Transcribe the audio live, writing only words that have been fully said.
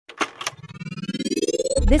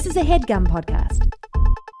This is a HeadGum podcast.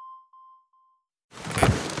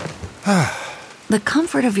 The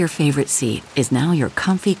comfort of your favorite seat is now your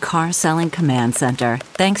comfy car selling command center,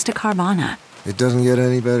 thanks to Carvana. It doesn't get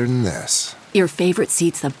any better than this. Your favorite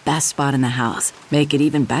seat's the best spot in the house. Make it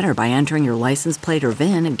even better by entering your license plate or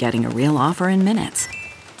VIN and getting a real offer in minutes.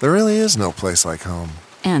 There really is no place like home.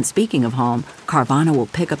 And speaking of home, Carvana will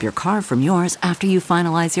pick up your car from yours after you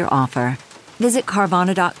finalize your offer. Visit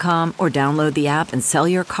Carvana.com or download the app and sell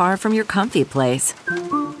your car from your comfy place. The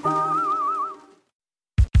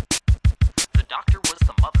doctor was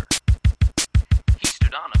the mother. He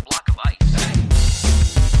stood on a block of ice.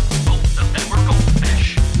 Both of them were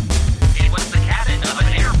goldfish. It was the cabin of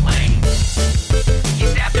an airplane. He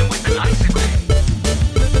stabbed him with an icicle.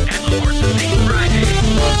 And the horse named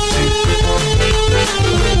Friday.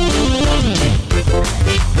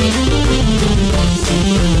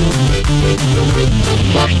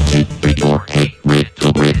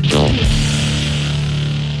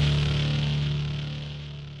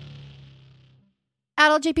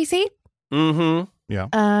 Adult JPC? Mm-hmm. Yeah.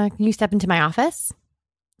 Can you step into my office?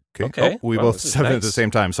 Okay. Oh, we Well, both this is step in at nice. the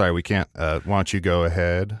same time. Sorry, we can't. Why don't you go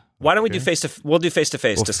ahead? Why don't we Okay. do we'll do face to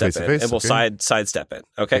face We'll to step in, face-to-face, and we'll okay. sidestep it.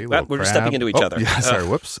 Okay, little we're just crab. stepping into each Oh, other. Yeah, sorry.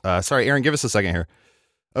 Whoops. Sorry, Aaron. Give us a second here.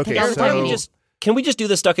 Okay, Take out the Aaron, time. can we just do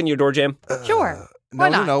this stuck in your door jam? Sure. Why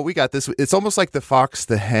not? No, we got this. It's almost like the fox,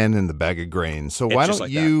 the hen, and the bag of grain. So It's why just don't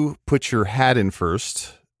like you put your hat in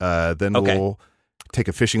first? Then Okay. we'll take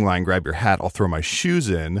a fishing line, grab your hat. I'll throw my shoes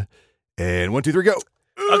in, and 1, 2, 3, go.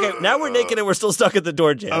 Okay, now we're naked and we're still stuck at the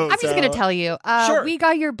door jam. I'm just going to tell you. Sure. We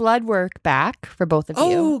got your blood work back for both of you.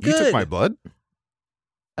 Oh, You good. took my blood.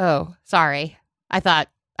 Oh, sorry. I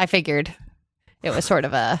figured it was sort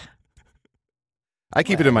of a... I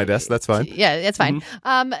keep it in my desk. That's fine. Yeah, it's fine.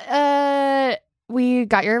 We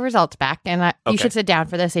got your results back, and you Okay. should sit down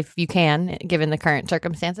for this if you can, given the current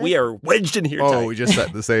circumstances. We are wedged in here. Oh, tight. we just sat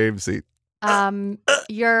in the same seat.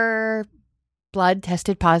 Your blood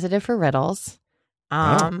tested positive for riddles.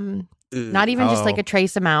 Not even just like Oh. a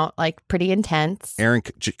trace amount, like pretty intense. Aaron,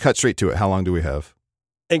 cut straight to it. How long do we have?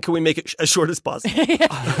 And can we make it as short as possible?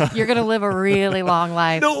 You're gonna live a really long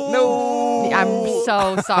life. No. I'm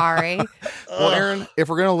so sorry. Well, Aaron, if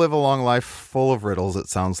we're gonna live a long life full of riddles, it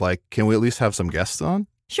sounds like, can we at least have some guests on?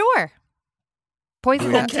 Sure.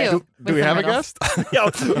 Poison them Okay. too. Do we have a guest? Yeah,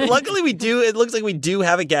 luckily we do. It looks like we do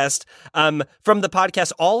have a guest from the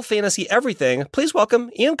podcast All Fantasy Everything. Please welcome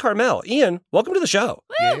Ian Karmel. Ian, welcome to the show.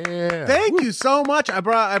 Yeah. Thank you so much. I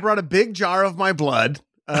brought a big jar of my blood.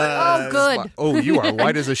 Oh, good. Oh, you are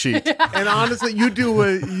white as a sheet. And honestly, you do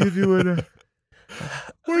it.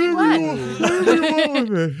 What do you want?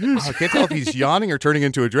 I can't tell if he's yawning or turning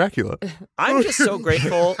into a Dracula. I'm just so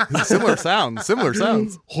grateful. Similar sounds.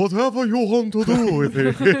 Whatever you want to do with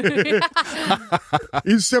it.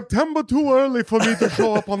 Is September too early for me to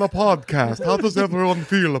show up on a podcast? How does everyone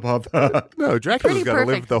feel about that? No, Dracula's Pretty got to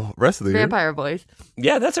live perfect. the rest of the year. Vampire voice.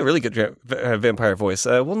 Yeah, that's a really good vampire voice.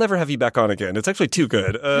 We'll never have you back on again. It's actually too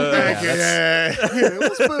good. Thank you. Yeah.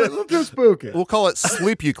 Let's just spook it. We'll call it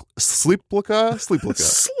Sleeplica. Sleeplica.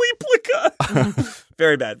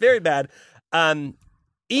 Very bad. Very bad.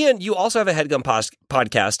 Ian, you also have a HeadGum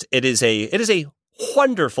podcast. It is a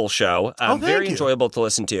wonderful show. Thank Very you. enjoyable to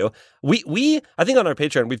listen to. We I think on our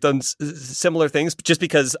Patreon we've done similar things just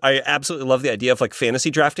because I absolutely love the idea of like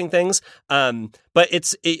fantasy drafting things. But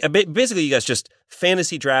basically you guys just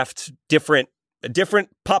fantasy draft different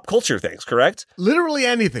pop culture things, correct? Literally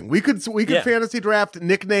anything. We could Yeah. fantasy draft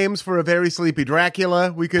nicknames for a very sleepy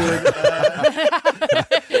Dracula. We could.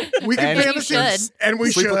 We could And you fantasy, should. and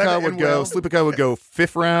we should. Sleeplica would go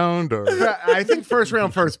fifth round or. I think first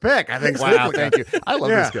round, first pick. I think. Wow, Sleeplica. thank you. I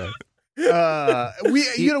love Yeah. this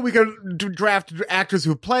guy. We could draft actors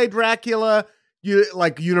who play Dracula.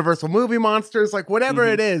 Like Universal movie monsters, like whatever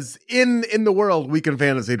it is in the world, we can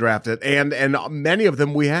fantasy draft it, and many of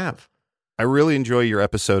them we have. I really enjoy your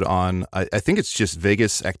episode on. I think it's just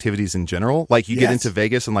Vegas activities in general. Like you get Yes. into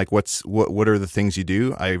Vegas and like what are the things you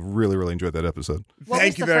do. I really enjoed that episode. What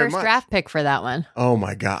Thank was you the very first much. draft pick for that one? Oh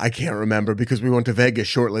my god, I can't remember because we went to Vegas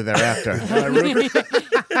shortly thereafter.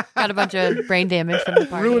 I Got a bunch of brain damage from the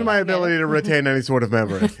party. ruined my I get it. ability to retain any sort of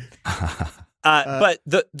memory. But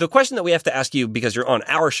the question that we have to ask you, because you're on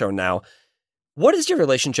our show now, what is your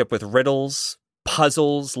relationship with riddles,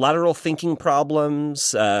 puzzles, lateral thinking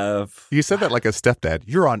problems? You said that like a stepdad.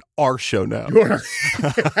 You're on our show now.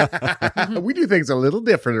 We do things a little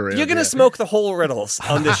different around You're going to here. smoke the whole riddles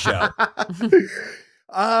on this show.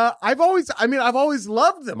 I've always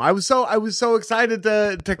loved them. I was so excited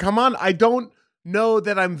to come on. I don't know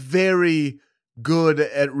that I'm very good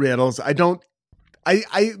at riddles.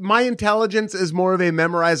 My intelligence is more of a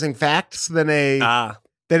memorizing facts than a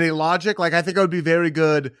logic. Like, I think I would be very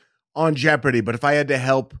good on Jeopardy, but if I had to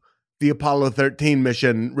help the Apollo 13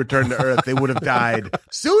 mission return to Earth, they would have died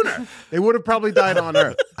sooner. They would have probably died on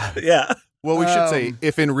Earth. Yeah. Well, we should say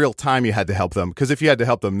if in real time you had to help them, because if you had to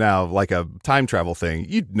help them now, like a time travel thing,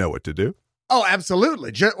 you'd know what to do. Oh,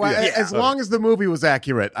 absolutely. As long as the movie was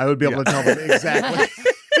accurate, I would be able to tell them exactly.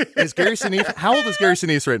 Is Gary Sinise? How old is Gary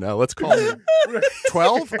Sinise right now? Let's call him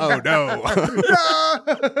 12. Oh no!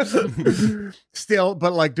 Still,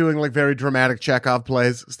 but like doing like very dramatic Chekhov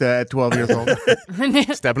plays at 12 years old.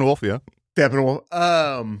 Steppenwolf, yeah.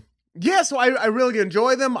 Steppenwolf. Yeah, so I really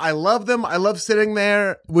enjoy them. I love them. I love sitting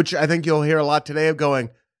there, which I think you'll hear a lot today of going,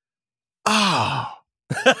 Yeah.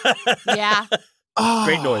 oh,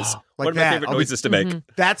 Great noise. like One of my that. favorite noises to make.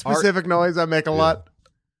 That specific noise I make a lot.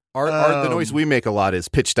 The noise we make a lot is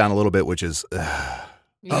pitched down a little bit, which is Oh,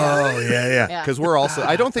 yeah. because we're also.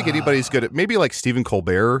 I don't think anybody's good at. Maybe like Stephen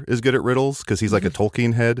Colbert is good at riddles because he's like a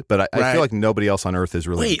Tolkien head, but I feel like nobody else on Earth is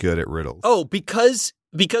really good at riddles. Oh, because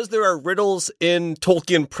there are riddles in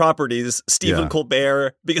Tolkien properties, Stephen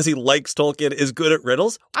Colbert, because he likes Tolkien, is good at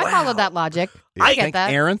riddles. I followed that logic. I get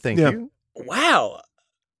that. Aaron, thank you. Wow.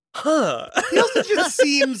 Huh. He also just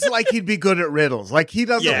seems like he'd be good at riddles. Like, he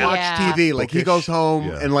doesn't watch TV. Like, he goes home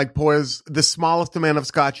and like pours the smallest amount of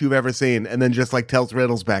scotch you've ever seen and then just like tells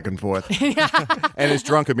riddles back and forth. And is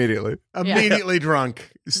drunk immediately. Immediately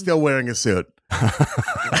drunk, still wearing a suit.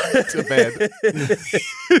 To bed.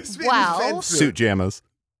 Well, Suit jammas.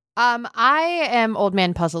 I am old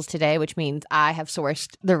man puzzles today, which means I have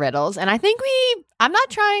sourced the riddles. And I think I'm not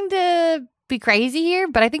trying to be crazy here,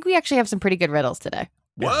 but I think we actually have some pretty good riddles today.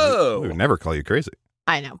 Whoa. We would never call you crazy.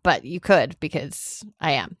 I know, but you could because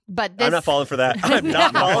I am. But I'm not falling for that. I'm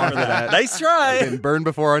not falling for that. Nice try. Been burned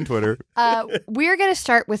before on Twitter. We're going to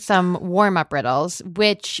start with some warm-up riddles,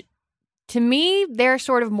 which to me, they're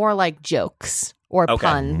sort of more like jokes or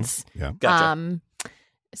puns. Mm-hmm. Yeah. Gotcha.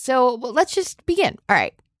 So let's just begin. All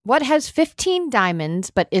right. What has 15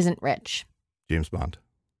 diamonds but isn't rich? James Bond.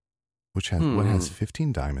 What has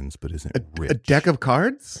 15 diamonds but isn't rich? A deck of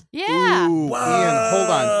cards? Yeah. Ooh, Ian, hold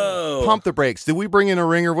on. Pump the brakes. Did we bring in a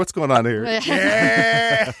ringer? What's going on here?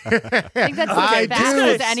 Yeah. I think that's as fast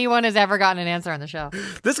as anyone has ever gotten an answer on the show.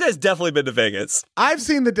 This guy's definitely been to Vegas. I've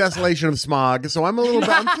seen The Desolation of Smog, so I'm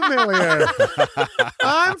familiar.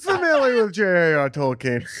 I'm familiar with J.R.R.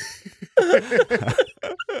 Tolkien.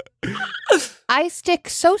 I stick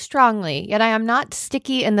so strongly, yet I am not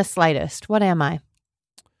sticky in the slightest. What am I?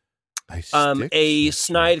 A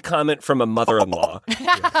snide comment from a mother-in-law.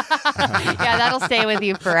 Yeah, that'll stay with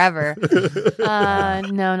you forever.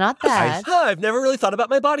 No, not that. I've never really thought about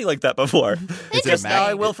my body like that before. Just now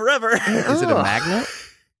I will forever. Is it a magnet?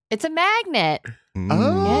 It's a magnet.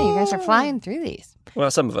 Oh. Yeah, you guys are flying through these.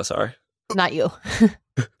 Well, some of us are. Not you.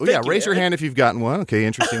 Raise your hand if you've gotten one. Okay,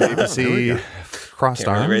 interesting. JPC crossed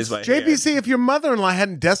Can't really arms. raise my JPC, hand. if your mother-in-law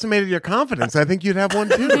hadn't decimated your confidence, I think you'd have one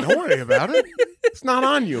too. Don't worry about it. It's not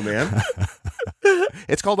on you, man.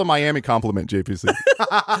 It's called a Miami compliment, JPC.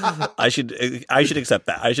 I should accept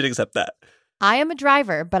that. I should accept that. I am a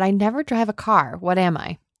driver, but I never drive a car. What am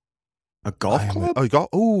I? A golf club?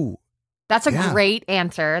 Oh, That's a great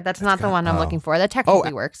answer. That's not the one I'm looking for. That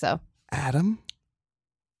technically works, though. Adam?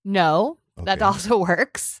 No, that Okay. also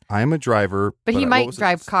works. I am a driver. But he what might was it?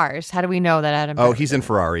 drive cars. How do we know that Adam? Oh, he's in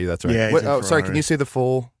Ferrari. That's right. Yeah, he's in Sorry, Ferrari. can you say the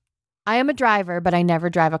full? I am a driver, but I never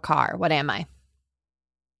drive a car. What am I?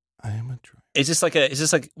 I am a driver. Is this like?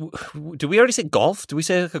 Did we already say golf? Do we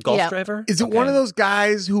say like a golf Yeah. driver? Is it one of those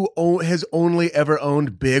guys who has only ever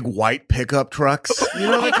owned big white pickup trucks? You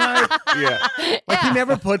know the kind? Yeah. Like, he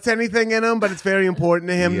never puts anything in them, but it's very important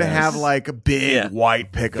to him to Yes. have like a big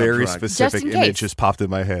white pickup Very truck. specific Just in image case. just popped in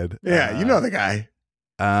my head. Yeah, you know the guy.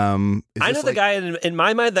 Is I this know the like- guy in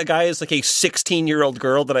my mind. That guy is like a 16-year-old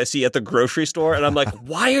girl that I see at the grocery store, and I'm like,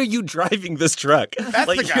 "Why are you driving this truck?" That's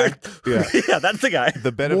like, the guy. Yeah. yeah, that's the guy.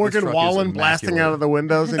 The bed of Morgan this truck Wallen is blasting immaculate. out of the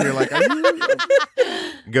windows, and you're like, Are you?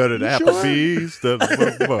 Go to the Applebee's.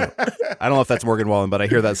 I don't know if that's Morgan Wallen, but I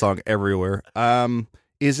hear that song everywhere.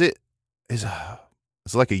 Is it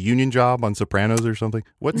like a union job on Sopranos or something?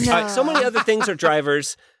 What's No. So many other things are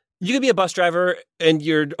drivers. You could be a bus driver, and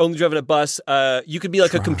you're only driving a bus. You could be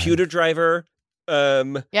like a computer driver. Yeah,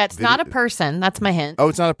 it's not a person. That's my hint. Oh,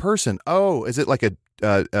 it's not a person. Oh, is it like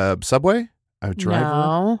a subway? A driver?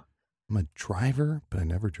 No. I'm a driver, but I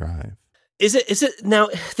never drive. Is it now?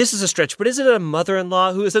 This is a stretch, but is it a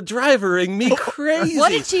mother-in-law who is a drivering me crazy? What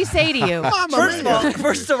did she say to you?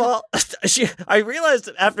 First of all, I realized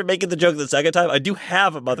after making the joke the second time, I do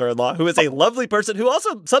have a mother-in-law who is a lovely person who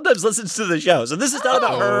also sometimes listens to the show. So this is not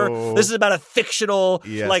about her. This is about a fictional,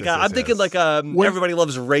 I'm thinking Everybody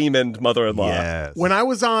Loves Raymond mother-in-law. Yes. When I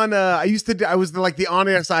was on, I was the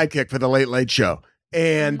on-air sidekick for the Late Late Show,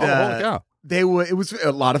 and it was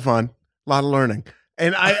a lot of fun, a lot of learning.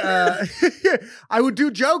 And I would do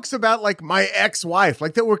jokes about like my ex-wife,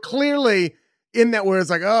 like that were clearly in that where it's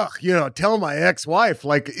like, tell my ex-wife,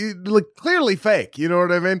 like clearly fake. You know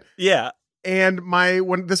what I mean? Yeah. And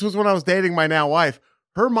this was when I was dating my now wife,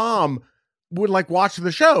 her mom would like watch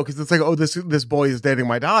the show because it's like, oh, this boy is dating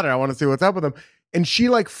my daughter. I want to see what's up with him. And she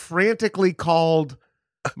like frantically called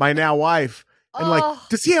my now wife. And like,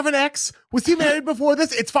 does he have an ex? Was he married before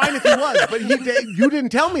this? It's fine if he was, but you didn't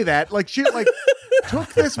tell me that. Like she like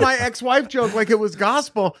took this my ex-wife joke like it was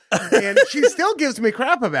gospel, and she still gives me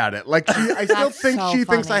crap about it. Like I still think she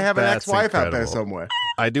thinks I have an ex-wife out there somewhere.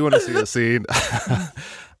 I do want to see the scene.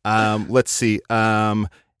 Let's see. Aaron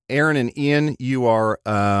and Ian, you are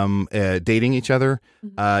dating each other.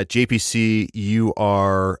 JPC, you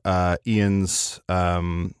are Ian's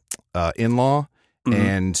in-law. Mm-hmm.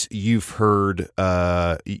 And you've heard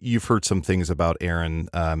some things about Erin,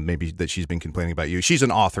 maybe that she's been complaining about you. She's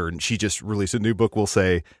an author, and she just released a new book, we'll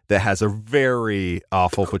say, that has a very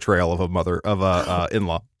awful portrayal of a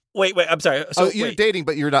in-law. Wait, I'm sorry. So you're dating,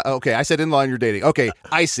 but you're not. Okay, I said in-law and you're dating. Okay,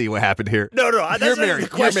 I see what happened here. No, you're married.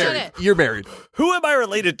 You're married. Who am I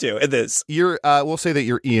related to in this? You're. We'll say that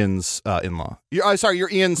you're Ian's in-law.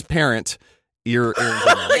 You're Ian's parent. You're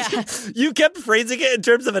You kept phrasing it in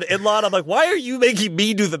terms of an in-law, and I'm like, why are you making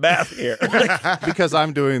me do the math here? Because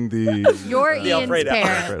I'm doing You're Ian's Alfredo.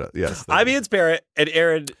 parent. Yes. I'm Ian's parent, and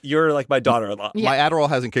Aaron, you're like my daughter-in-law. Yeah. My Adderall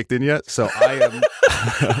hasn't kicked in yet, so I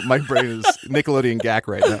am. My brain is Nickelodeon gack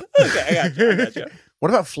right now. Okay, I got you. What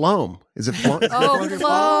about Floam? Is it Floam?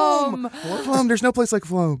 Floam. Floam. There's no place like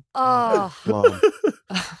Floam. Oh. Floam.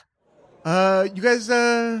 You guys,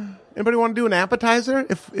 anybody want to do an appetizer?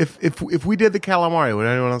 If we did the calamari, would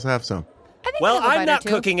anyone else have some? I'm not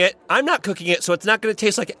cooking it. I'm not cooking it, so it's not going to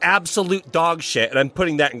taste like absolute dog shit, and I'm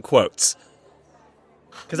putting that in quotes.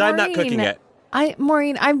 Because I'm not cooking it.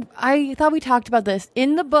 Maureen, I thought we talked about this.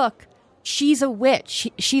 In the book, she's a witch.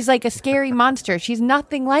 She's like a scary monster. She's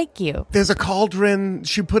nothing like you. There's a cauldron.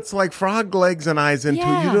 She puts like frog legs and eyes into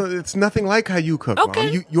it. You know, it's nothing like how you cook,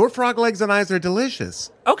 okay. Mom. Your frog legs and eyes are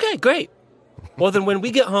delicious. Okay, great. Well, then when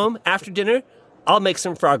we get home after dinner, I'll make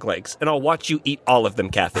some frog legs, and I'll watch you eat all of them,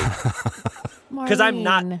 Kathy.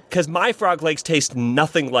 Because my frog legs taste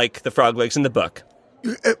nothing like the frog legs in the book.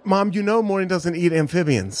 Mom, Maureen doesn't eat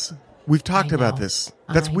amphibians. We've talked about this.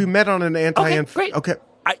 We met on an anti-amphibian. Okay,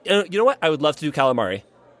 great. You know what? I would love to do calamari.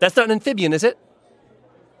 That's not an amphibian, is it?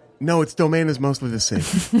 No, its domain is mostly the sea.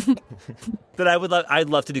 Then I'd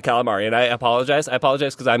love to do calamari, and I apologize. I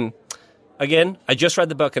apologize because Again, I just read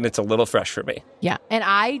the book and it's a little fresh for me. Yeah, and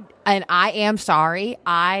I am sorry.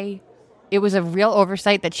 It was a real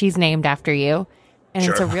oversight that she's named after you, and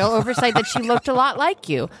It's a real oversight that she looked a lot like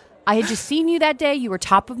you. I had just seen you that day. You were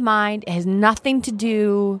top of mind. It has nothing to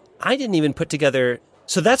do. I didn't even put together.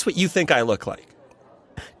 So that's what you think I look like?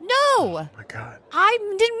 No. Oh my God.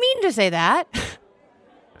 I didn't mean to say that.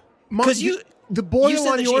 Because the boil you said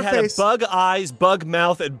on that your she had face. a bug eyes, bug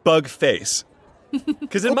mouth, and bug face.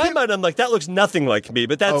 Because in my mind, I'm like, that looks nothing like me,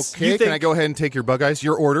 but that's... Okay, can I go ahead and take your bug eyes?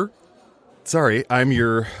 Your order? Sorry, I'm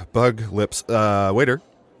your bug lips. Waiter.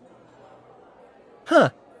 Huh.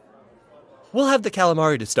 We'll have the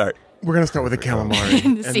calamari to start. We're going to start with the calamari.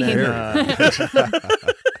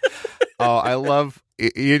 I love...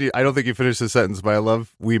 I don't think you finished the sentence, but I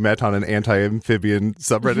love we met on an anti-amphibian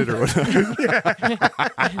subreddit or whatever.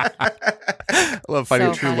 I love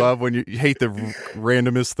finding true love when you hate the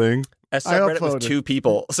randomest thing. A subreddit with 2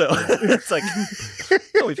 people, so it's like,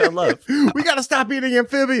 we found love. We got to stop eating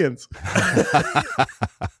amphibians.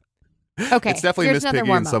 Okay, it's definitely Miss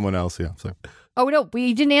Piggy and someone else. Yeah. So. Oh no,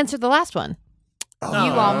 we didn't answer the last one. You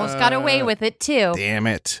almost got away with it too. Damn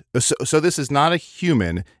it! So this is not a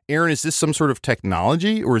human. Aaron, is this some sort of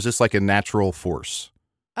technology, or is this like a natural force?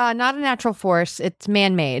 Not a natural force. It's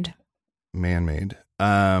man-made. Man-made.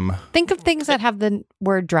 Think of things that have the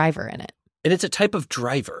word driver in it. And it's a type of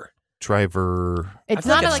driver. It's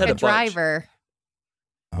not like a driver.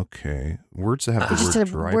 Okay. Words that have the just word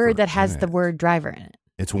a driver word that has the word driver in it.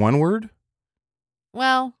 It's one word?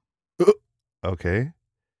 Well. Okay.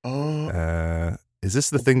 Is this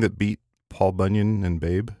the thing that beat Paul Bunyan and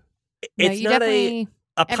Babe? It's not a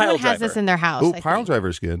A pile Everyone driver. has this in their house. Oh, I pile think.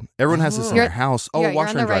 driver's good. Everyone has this in You're- their house. Oh, you're washer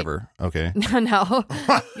on and the right- driver. Okay. No.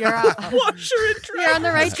 You're Washer and dryer. you're on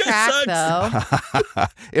the right This guy track, sucks. though.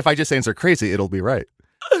 If I just answer crazy, it'll be right.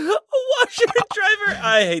 A washer and driver.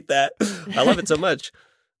 I hate that. I love it so much.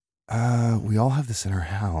 We all have this in our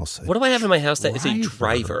house. What do I have in my house that is a Driver.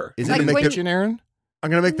 driver? Is Like it in the when- kitchen, Aaron? I'm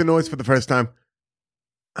going to make the noise for the first time.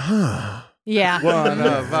 Yeah. One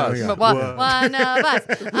of us. Yeah. But one of us.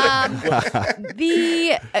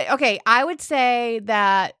 Okay, I would say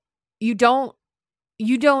that you don't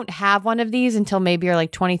have one of these until maybe you're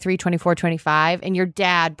like 23, 24, 25, and your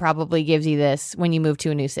dad probably gives you this when you move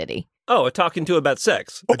to a new city. Oh, talking to about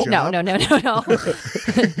sex. No.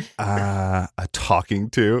 A talking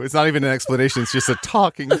to. It's not even an explanation. It's just a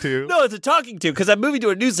talking to. No, it's a talking to because I'm moving to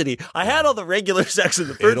a new city. I had all the regular sex in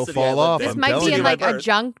the first It'll city I fall lived off. in. This I'm might telling be in you. like a Birth.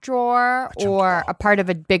 junk drawer or a part of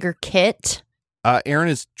a bigger kit. Aaron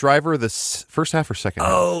is driver the first half or second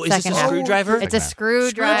half? Oh, is this a Second half. screwdriver? It's a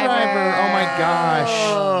screwdriver. Oh my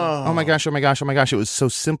gosh. Oh my gosh. Oh my gosh. Oh my gosh. It was so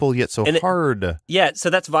simple yet so And it- hard. Yeah, so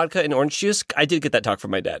that's vodka and orange juice. I did get that talk from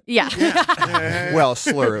my dad. Yeah. Well,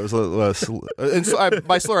 slur. It was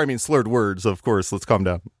by slur I mean slurred words, of course. Let's calm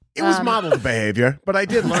down. It was modeled behavior, but I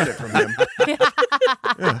did learn it from him.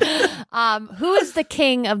 Who is the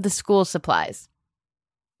king of the school supplies?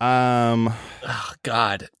 Oh,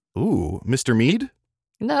 God. Ooh, Mr. Mead?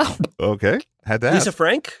 No. Okay. Had that. Lisa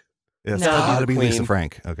Frank? Yes, No. gotta be Queen. Lisa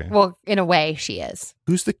Frank. Okay. Well, in a way, she is.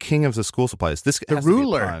 Who's the king of the school supplies? This The has to be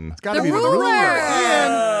ruler. fun. It's got to The be ruler. the ruler.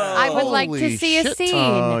 Ian. I would like to Holy see a shit. scene.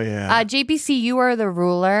 Oh, yeah. JPC, you are the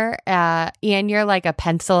ruler. Ian, you're like a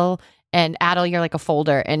pencil. And Adel, you're like a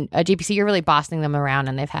folder. And JPC, you're really bossing them around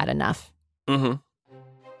and they've had enough. Mm-hmm.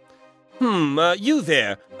 You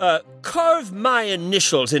there. Carve my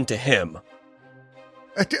initials into him.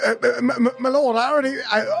 My lord,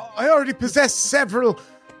 I already possess several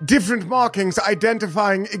different markings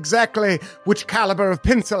identifying exactly which caliber of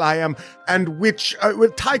pencil I am and which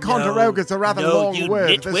Ticonderoga is a rather long you word.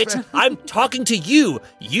 nitwit. I'm talking to you.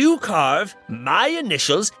 You carve my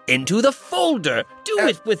initials into the folder. Do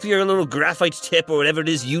it with your little graphite tip or whatever it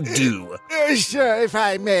is you do. Sir, if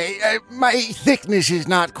I may, my thickness is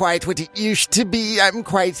not quite what it used to be. I'm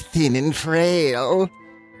quite thin and frail.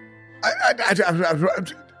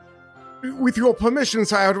 With your permission,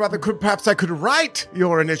 sir, I would rather perhaps I could write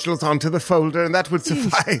your initials onto the folder, and that would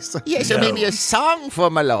suffice. Yes, or maybe a song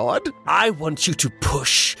for my lord. I want you to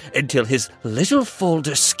push until his little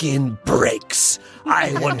folder skin breaks.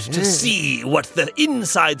 I want to see what the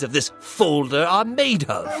insides of this folder are made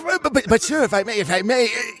of. But sir, if I may,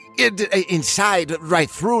 inside, right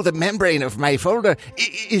through the membrane of my folder,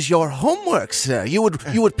 is your homework, sir. You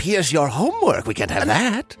would pierce your homework. We can't have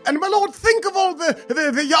that. And my lord, think of all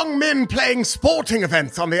the young men playing sporting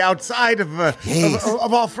events on the outside of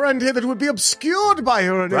our friend here that would be obscured by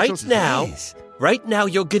your initials. Right now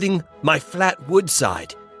you're getting my flat wood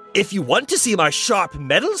side. If you want to see my sharp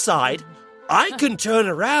metal side, I can turn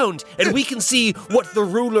around and we can see what the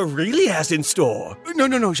ruler really has in store.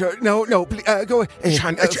 No, sir. No, please, go ahead.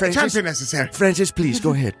 Can't be necessary. Francis, please,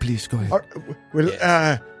 go ahead. Please, go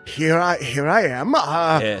ahead. Here I am.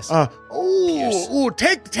 Yes.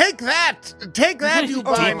 Take that, you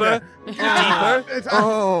binder. Deeper.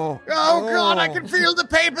 Oh God, I can feel the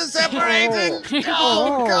paper separating.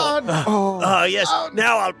 Oh God. Yes.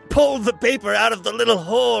 Now I'll pull the paper out of the little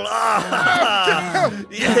hole.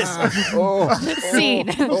 Yes. Scene.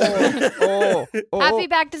 Happy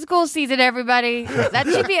back to school season, everybody. That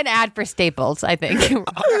should be an ad for Staples, I think.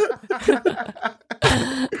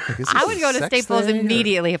 I would go to Staples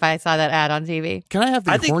immediately if I saw that ad on TV. Can I have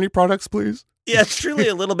the horny products, please? Yeah, it's truly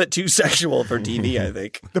a little bit too sexual for TV, I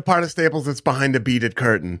think. The part of Staples that's behind a beaded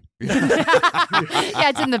curtain. Yeah,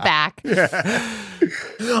 it's in the back.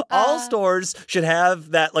 All stores should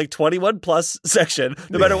have that like 21 plus section,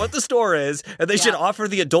 no matter what the store is, and they should offer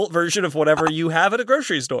the adult version of whatever you have at a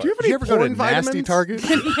grocery store. Do Did you ever go to porn Nasty vitamins? Target?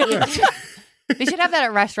 They should have that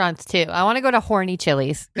at restaurants too. I want to go to Horny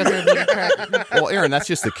Chili's. Go through a beaded curtain. Well, Aaron, that's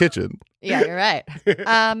just the kitchen. Yeah, you're right.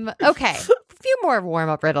 Okay. A few more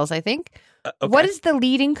warm-up riddles, I think. Okay. What is the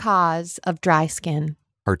leading cause of dry skin?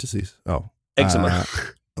 Heart disease. Oh. Eczema.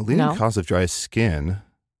 A leading No. cause of dry skin.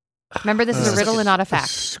 Remember, this is a riddle and not a fact.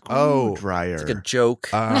 Screwdryer. It's like a joke.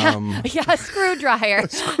 Yeah, screwdryer.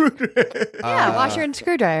 Yeah, washer and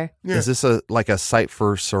screwdryer. Is this like a site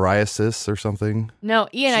for psoriasis or something? No,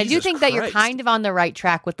 Ian, I do Jesus think that you're Christ. kind of on the right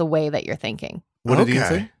track with the way that you're thinking. What did he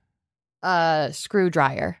Okay. say?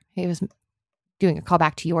 Screwdryer. He was doing a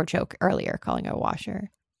callback to your joke earlier, calling it a washer.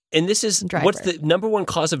 And this is Driver. what's the number one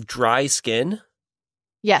cause of dry skin?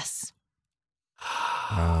 Yes.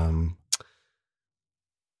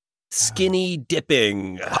 skinny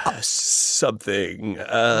dipping something.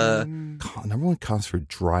 Number one cause for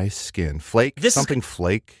dry skin. Flake? Something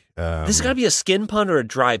flake? This has got to be a skin pun or a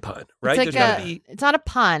dry pun, right? It's it's not a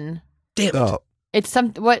pun. Damn it. Oh, It's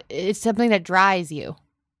something that dries you.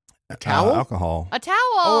 A towel? Alcohol. A towel.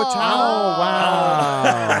 Oh, a towel.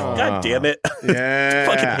 Wow. God damn it. Yeah.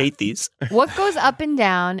 I fucking hate these. What goes up and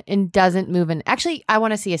down and doesn't move in? Actually, I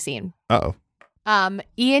want to see a scene. Uh-oh.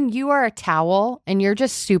 Ian, you are a towel and you're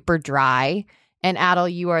just super dry. And Adel,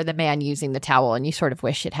 you are the man using the towel and you sort of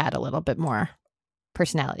wish it had a little bit more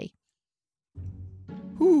personality.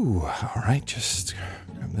 Ooh, all right. Just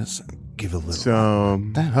grab this and give a little. So,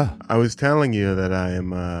 I was telling you that I am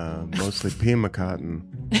mostly Pima cotton.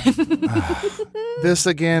 This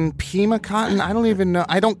again, Pima cotton? I don't even know.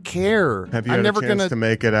 I don't care. Have you had a chance to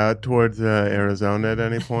make it out towards Arizona at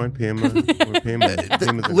any point? Pima's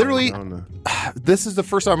in Literally, Arizona. This is the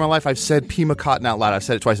first time in my life I've said Pima cotton out loud. I've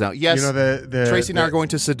said it twice now. Yes, you know, Tracy and I are going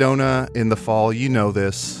to Sedona in the fall. You know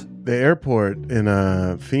this. The airport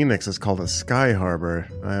in Phoenix is called a Sky Harbor.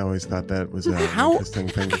 I always thought that was an interesting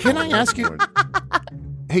thing. Can I ask you?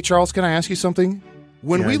 Hey, Charles, can I ask you something?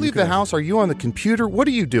 When we leave the house, are you on the computer? What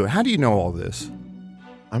do you do? How do you know all this?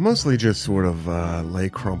 I mostly just sort of lay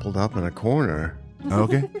crumpled up in a corner.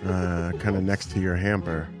 Okay. Kind of next to your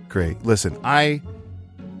hamper. Great. Listen, I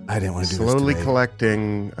didn't want to do this slowly today.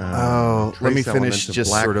 collecting. Let me finish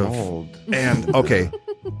just black sort of. mold. And okay.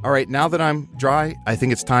 All right, now that I'm dry, I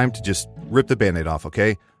think it's time to just rip the Band-Aid off,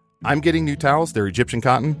 okay? I'm getting new towels. They're Egyptian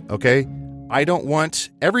cotton, okay? I don't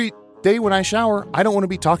want, every day when I shower, I don't want to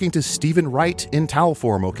be talking to Stephen Wright in towel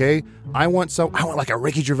form, okay? I want like a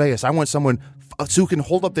Ricky Gervais. I want someone who can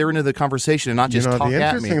hold up their end of the conversation and not just talk at me. The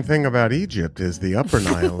interesting thing about Egypt is the Upper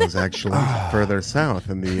Nile is actually further south,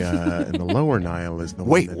 and the Lower Nile is the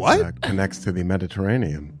one that connects to the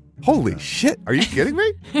Mediterranean. Holy shit. Are you kidding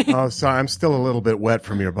me? Oh, sorry. I'm still a little bit wet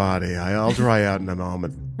from your body. I'll dry out in a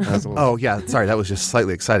moment. Oh, yeah. Sorry. That was just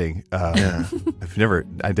slightly exciting. Yeah.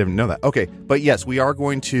 I didn't know that. Okay. But yes, we are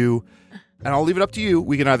going to, and I'll leave it up to you.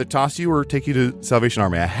 We can either toss you or take you to Salvation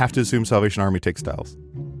Army. I have to assume Salvation Army takes towels.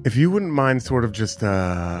 If you wouldn't mind sort of just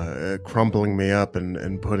crumpling me up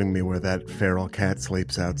and putting me where that feral cat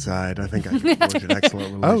sleeps outside, I think I could forge an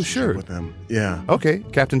excellent relationship with them. Yeah. Okay.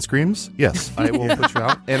 Captain Screams. Yes, I will put you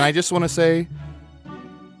out. And I just want to say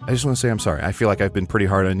I'm sorry. I feel like I've been pretty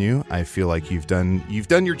hard on you. I feel like you've done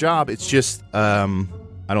your job. It's just I don't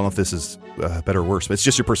know if this is better or worse, but it's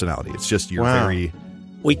just your personality. It's just your very.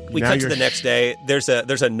 We cut to the next day. There's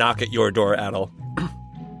a knock at your door, Adel.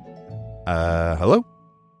 Hello?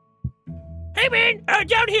 Hey, man,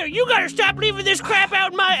 down here, you gotta stop leaving this crap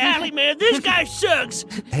out in my alley, man. This guy sucks.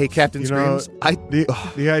 Hey, Captain Screams.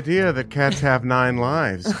 The idea that cats have 9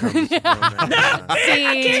 lives. No, man,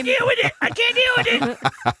 I can't deal with it. I can't deal with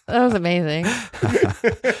it. That was amazing.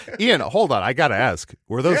 Ian, hold on. I gotta ask.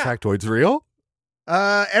 Were those factoids real?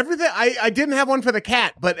 Everything. I didn't have one for the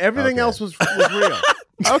cat, but everything else was real.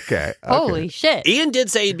 Okay. Holy shit. Ian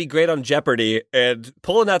did say he'd be great on Jeopardy, and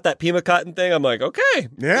pulling out that Pima cotton thing, I'm like, okay.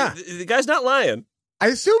 Yeah. The guy's not lying. I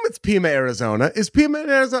assume it's Pima, Arizona. Is Pima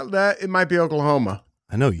in Arizona? It might be Oklahoma.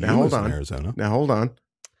 I know you live in Arizona. Now, hold on.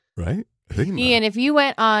 Right? Ian, if you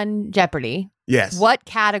went on Jeopardy, yes, what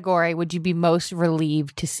category would you be most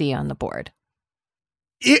relieved to see on the board?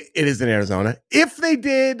 It is in Arizona. If they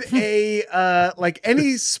did a like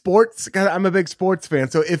any sports, cause I'm a big sports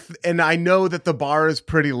fan. So and I know that the bar is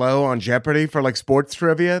pretty low on Jeopardy for like sports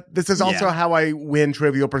trivia. This is also how I win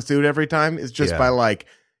Trivial Pursuit every time. Is just by like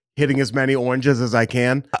hitting as many oranges as I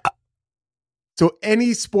can. So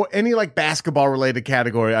any like basketball related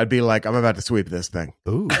category, I'd be like, I'm about to sweep this thing.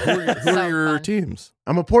 Ooh, who are your teams?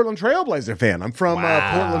 I'm a Portland Trailblazer fan. I'm from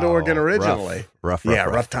Portland, Oregon originally. Rough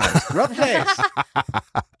times. Rough days.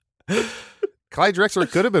 Clyde Drexler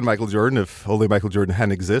could have been Michael Jordan if only Michael Jordan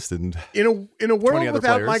hadn't existed. In a world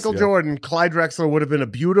without Michael Jordan, Clyde Drexler would have been a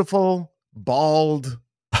beautiful, bald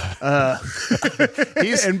NBA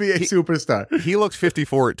superstar. He looks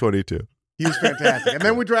 54 at 22. He was fantastic. And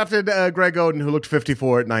then we drafted Greg Oden, who looked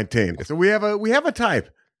 54 at 19. So we have a type.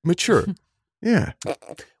 Mature. Yeah.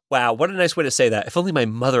 Wow, what a nice way to say that. If only my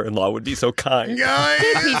mother-in-law would be so kind.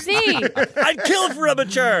 PC. I'd kill for a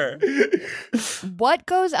mature. What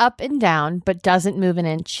goes up and down but doesn't move an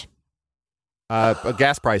inch?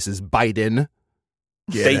 Gas prices. Biden.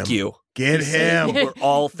 Thank you. Get him. We're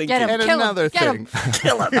all thinking. And another thing.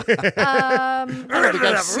 Kill him. I don't think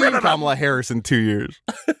I've seen Kamala Harris in 2 years.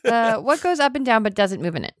 What goes up and down but doesn't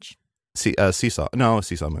move an inch? Seesaw. No,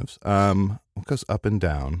 seesaw moves. What goes up and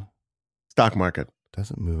down? Stock market.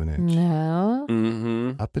 Doesn't move an inch. No.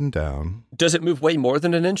 Mm-hmm. Up and down. Does it move way more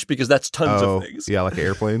than an inch? Because that's tons of things. Yeah, like an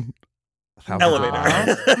airplane.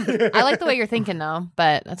 Elevator. I like the way you're thinking, though,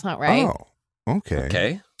 but that's not right. Oh, okay.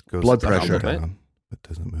 Okay. Goes Blood up pressure. and down, but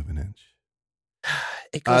doesn't move an inch.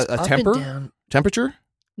 It goes A up temper? and down. Temperature?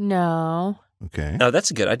 No. Okay. No,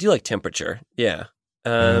 that's good. I do like temperature. Yeah.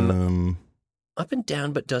 Up and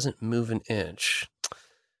down, but doesn't move an inch.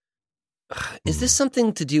 Is this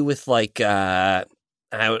something to do with like? I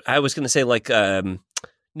was going to say like.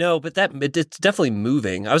 No, but it's definitely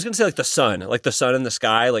moving. I was going to say like the sun in the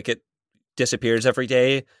sky, like it disappears every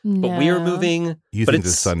day, but we are No. moving. You but think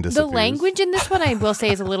it's the sun disappears? The language in this one, I will say,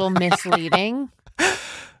 is a little misleading.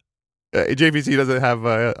 JVC doesn't have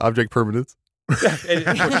object permanence. in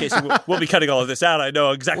which case we'll be cutting all of this out. I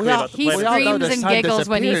know exactly about the He planet. all know screams the and sun giggles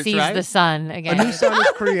when he disappears, sees right? the sun A again. new sun is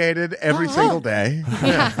created every single day.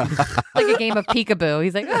 Yeah. Like a game of peekaboo.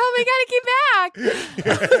 He's like, oh, we gotta keep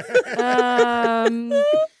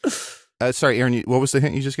back. Sorry, Aaron, what was the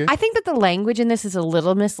hint you just gave? I think that the language in this is a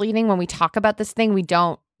little misleading. When we talk about this thing, we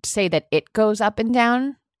don't say that it goes up and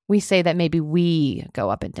down. We say that maybe we go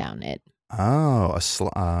up and down it. Oh, a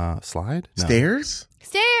slide? No. Stairs?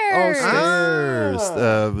 Stairs. Oh, stairs.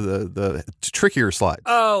 The trickier slide.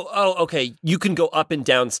 Oh, okay. You can go up and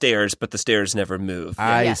down stairs, but the stairs never move.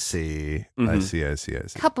 I Yes. see. Mhm. I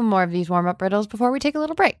see. Couple more of these warm-up riddles before we take a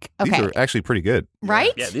little break. Okay. These are actually pretty good.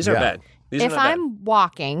 Right? Yeah, these are Yeah. bad. These If are not bad. I'm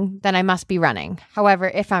walking, then I must be running. However,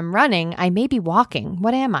 if I'm running, I may be walking.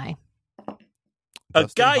 What am I? A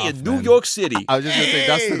Dustin guy in Hoffman. New York City. I was just going to say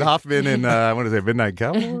Dustin Hoffman in, I want to say Midnight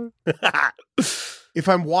Cowboy. If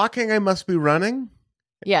I'm walking, I must be running.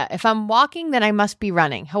 Yeah, if I'm walking, then I must be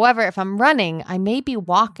running. However, if I'm running, I may be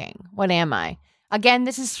walking. What am I? Again,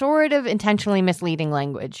 this is sort of intentionally misleading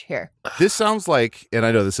language here. This sounds like, and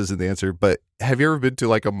I know this isn't the answer, but have you ever been to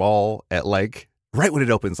like a mall at like, right when it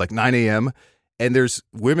opens, like 9 a.m., and there's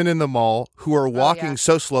women in the mall who are walking yeah.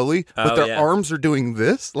 so slowly, but Oh, their yeah. arms are doing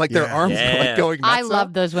this? Like their Yeah. arms are Yeah. like going nuts I love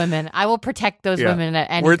out? those women. I will protect those Yeah. women at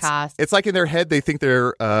any Where it's, cost. it's like in their head, they think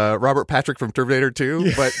they're Robert Patrick from Terminator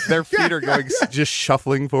 2, but their feet are going just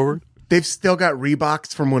shuffling forward. They've still got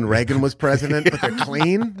Reeboks from when Reagan was president, but they're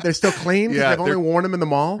clean. They're still clean. 'Cause Yeah, they've only they're- worn them in the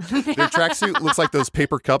mall. Their tracksuit looks like those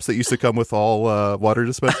paper cups that used to come with all water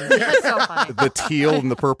dispensers. That's so funny. The teal and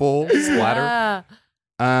the purple splatter.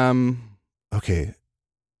 Yeah. Okay.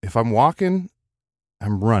 If I'm walking,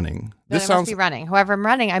 I'm running. Then This I sounds. must be running. However, I'm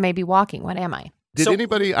running, I may be walking. What am I? Did So-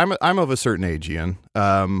 anybody? I'm of a certain age, Ian.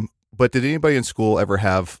 But did anybody in school ever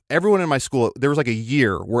have? Everyone in my school, there was like a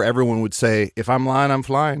year where everyone would say, "If I'm lying, I'm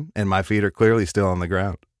flying," and my feet are clearly still on the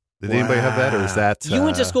ground. Did anybody have that, or is that You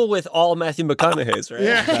went to school with all Matthew McConaughey's, right?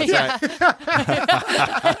 Yeah.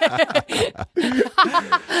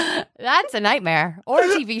 That's a nightmare. Or a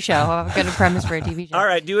TV show. A good premise for a TV show. All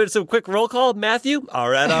right, doing some quick roll call. Matthew. All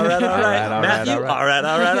right. Matthew. all right.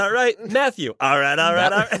 All right. Matthew. All right.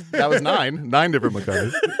 That was nine different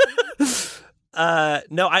McConaughey's.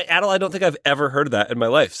 No, Adel, I don't think I've ever heard that in my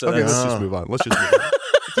life. So Okay, that's, let's just move on.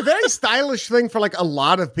 It's a very stylish thing for like a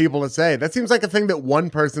lot of people to say. That seems like a thing that one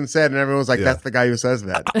person said, and everyone was like, Yeah. "That's the guy who says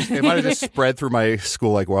that." It might have just spread through my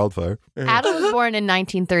school like wildfire. Adel was born in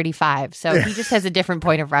 1935, so he just has a different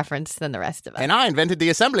point of reference than the rest of us. And I invented the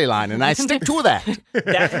assembly line, and I stick to that.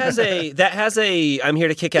 that has a I'm here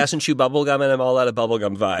to kick ass and chew bubblegum and I'm all out of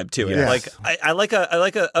bubblegum vibe to it. Yes. Like I like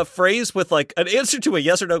a phrase with like an answer to a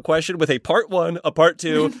yes or no question with a part 1, a part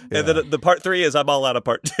 2, and then the part 3 is I'm all out of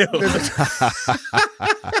part 2.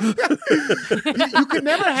 You could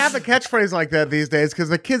never have a catchphrase like that these days because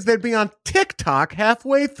the kids, they'd be on TikTok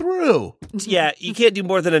halfway through. Yeah, you can't do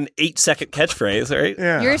more than an 8-second catchphrase, right?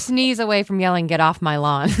 Yeah. You're a sneeze away from yelling, "Get off my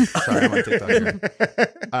lawn." Sorry, I'm on TikTok here.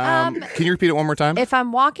 Can you repeat it one more time? If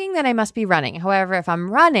I'm walking, then I must be running. However, if I'm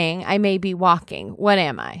running, I may be walking. What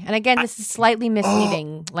am I? And again, this is slightly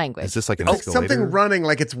misleading language. Is this like an Like escalator? something running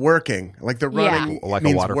like it's working. Like the running Like a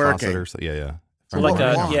means water working. faucet or something? Yeah. Like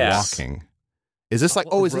I'm a- yeah. walking. Is this like? A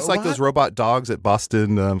Oh, is this like robot? those robot dogs at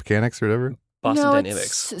Boston Mechanics or whatever? Boston no,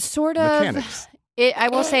 Dynamics. it's sort of. Mechanics. I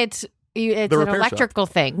will say it's The an repair shop. electrical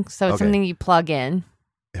thing, so it's Okay. something you plug in.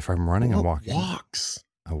 If I'm running, I'm What walking. walks?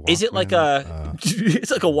 Is it like Walkman,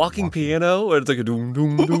 it's like a walking piano or it's like a doom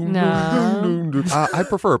doom doom No. doom doom doom? I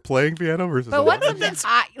prefer playing piano versus. But a what's walking.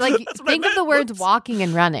 like? what I Think of the meant. words Whoops. walking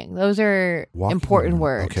and running. Those are Walking important and-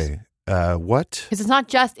 words. Okay. What? Because it's not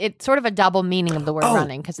just, it's sort of a double meaning of the word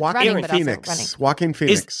running. Because it's running, but Phoenix. also running. Walking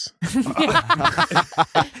Phoenix.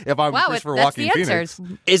 If I'm Wow, Christopher that's Walking the Phoenix. answers.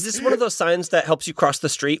 Is this one of those signs that helps you cross the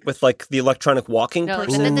street with like the electronic walking No,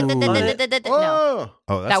 person? no.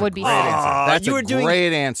 Oh, that's That a would be great answer. That's you a were doing-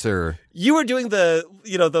 great answer. You were doing the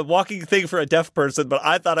walking thing for a deaf person, but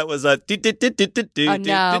I thought it was a. Oh,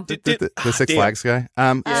 no. The Six damn. Flags guy.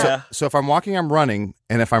 Yeah. So if I'm walking, I'm running,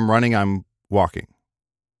 and if I'm running, I'm walking.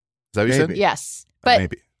 Is that what you said? Maybe. Yes. But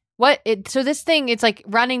Maybe. so this thing, it's like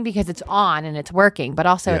running because it's on and it's working, but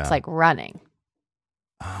also Yeah. it's like running.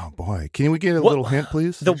 Oh boy, can we get a What- little hint,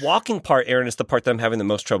 please? The walking part, Aaron, is the part that I'm having the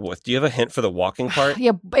most trouble with. Do you have a hint for the walking part?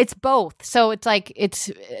 Yeah, it's both. So it's like it's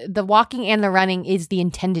the walking and the running is the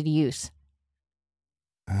intended use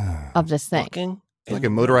of this thing. Walking? It's like a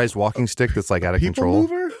motorized walking stick that's like out of People control.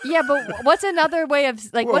 mover? Yeah, but what's another way of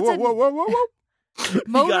like Whoa, what's whoa, a whoa, whoa, whoa, whoa.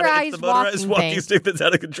 motorized, It's the motorized walking thing? stick that's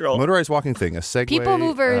out of control. Motorized walking thing, a Segway. People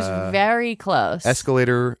mover is very close.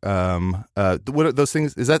 Escalator. What are those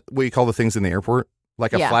things? Is that what you call the things in the airport?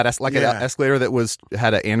 Like a Yeah. flat, an escalator that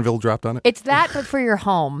had an anvil dropped on it. It's that, but for your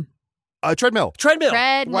home. Treadmill. Treadmill.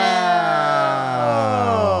 Treadmill.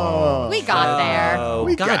 Wow. We got there. Oh,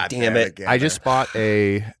 We God got damn there it. together. I just bought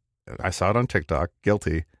I saw it on TikTok.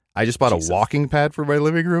 Guilty. I just bought Jesus. a walking pad for my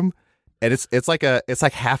living room, and it's like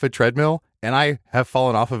half a treadmill, and I have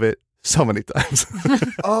fallen off of it so many times.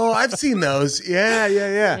 Oh, I've seen those. Yeah.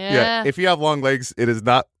 Yeah. If you have long legs, it is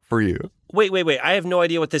not for you. Wait. I have no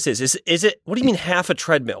idea what this is. Is it? What do you mean half a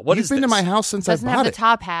treadmill? What You've is been this? to my house since I Doesn't bought have the it.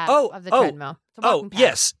 top half of the treadmill. It's a Oh, walking pad.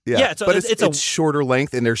 yes. Yeah. So but it's it's shorter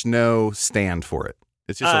length, and there's no stand for it.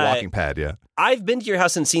 It's just a walking pad. Yeah. I've been to your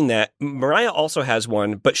house and seen that. Mariah also has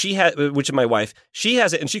one, but which is my wife, she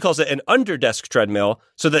has it and she calls it an under-desk treadmill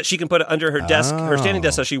so that she can put it under her desk, her standing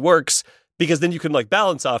desk as she works, because then you can like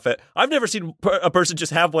balance off it. I've never seen a person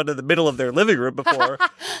just have one in the middle of their living room before.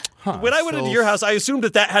 When I went into your house, I assumed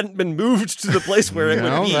that hadn't been moved to the place where it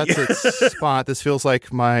would be. That's its spot. This feels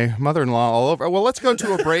like my mother-in-law all over. Well, let's go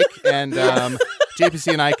to a break, and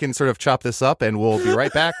JPC and I can sort of chop this up, and we'll be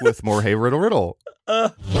right back with more Hey Riddle Riddle.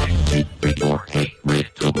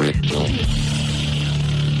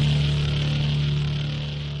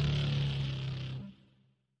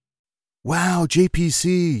 Wow,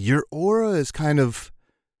 JPC, your aura is kind of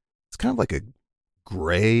like a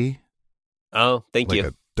gray. Oh, thank like you.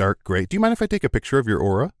 a dark gray. Do you mind if I take a picture of your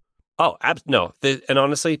aura? Oh, no. And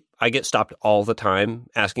honestly, I get stopped all the time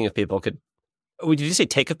asking if people could. Did you say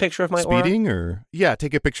take a picture of my aura? Speeding or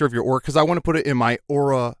take a picture of your aura because I want to put it in my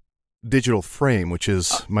aura digital frame, which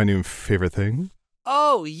is my new favorite thing.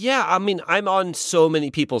 Oh, yeah. I mean, I'm on so many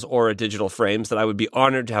people's aura digital frames that I would be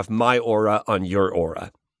honored to have my aura on your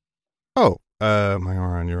aura. Oh, my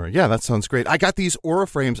aura on your aura. Yeah, that sounds great. I got these aura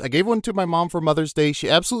frames. I gave one to my mom for Mother's Day. She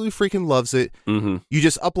absolutely freaking loves it. Mm-hmm. You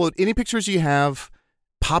just upload any pictures you have,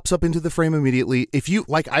 pops up into the frame immediately. If you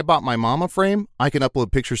I bought my mom a frame. I can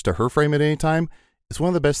upload pictures to her frame at any time. It's one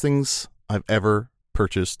of the best things I've ever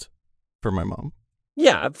purchased for my mom.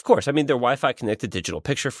 Yeah, of course. I mean, they're Wi-Fi connected digital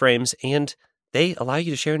picture frames, and they allow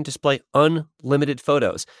you to share and display unlimited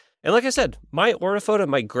photos. And like I said, my aura photo,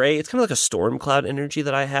 my gray, it's kind of like a storm cloud energy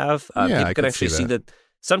that I have. People can actually see that.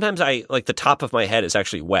 Sometimes the top of my head is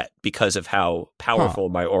actually wet because of how powerful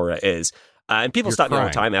my aura is. And people stop me all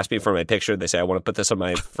the time, ask me for my picture. They say, I want to put this on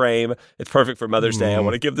my frame. It's perfect for Mother's Day. I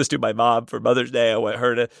want to give this to my mom for Mother's Day. I want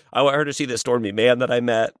her to see this stormy man that I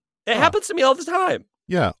met. It happens to me all the time.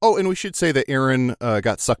 Yeah. Oh, and we should say that Aaron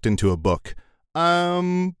got sucked into a book.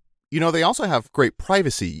 They also have great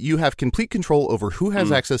privacy. You have complete control over who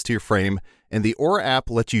has access to your frame, and the Aura app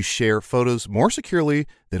lets you share photos more securely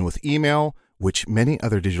than with email, which many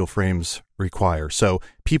other digital frames require. So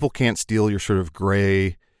people can't steal your sort of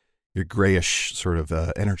grayish sort of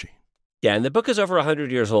energy. Yeah, and the book is over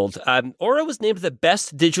 100 years old. Aura was named the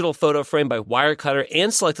best digital photo frame by Wirecutter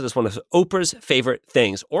and selected as one of Oprah's favorite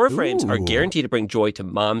things. Aura frames are guaranteed to bring joy to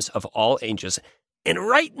moms of all ages. And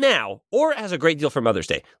right now, Aura has a great deal for Mother's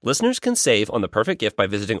Day. Listeners can save on the perfect gift by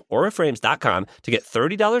visiting auraframes.com to get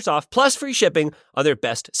 $30 off plus free shipping on their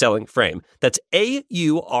best-selling frame. That's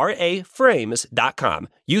AURA frames.com.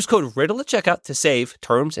 Use code RIDDLE at checkout to save.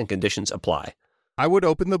 Terms and conditions apply. I would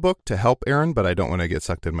open the book to help Aaron, but I don't want to get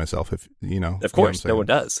sucked in myself. If Of course, no one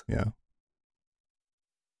does. Yeah.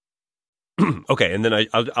 Okay, and then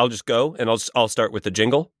I'll just go and I'll start with the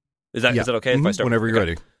jingle. Is that okay if I start? Whenever you're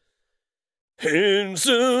ready.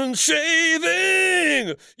 Henson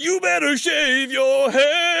shaving. You better shave your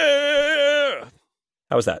hair.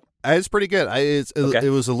 How was that? It's pretty good.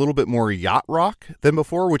 It was a little bit more yacht rock than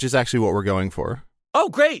before, which is actually what we're going for. Oh,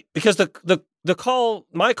 great! Because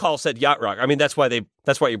my call said yacht rock. I mean, that's why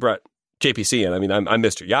you brought JPC in. I mean, I'm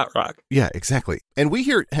Mr. Yacht Rock. Yeah, exactly. And we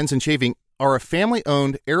here at Henson Shaving are a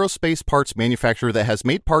family-owned aerospace parts manufacturer that has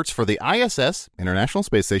made parts for the ISS, International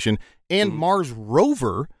Space Station, and Mars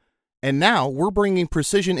rover. And now we're bringing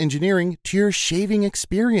precision engineering to your shaving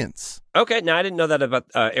experience. Okay, now I didn't know that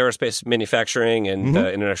about aerospace manufacturing and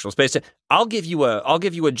International Space. I'll give you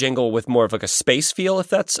a jingle with more of like a space feel, if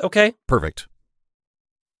that's okay. Perfect.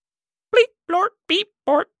 Bleep, blort, beep,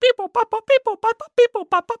 bort, people, papa, people, papa, people,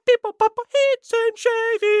 papa, people, papa, hits and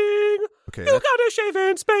shaving. Okay, you gotta shave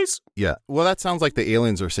in space. Yeah, well, that sounds like the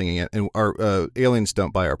aliens are singing it, and our aliens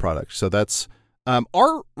don't buy our product. So that's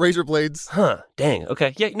our razor blades. Huh, dang,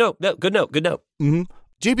 okay. Yeah, no, good note. Mm-hmm.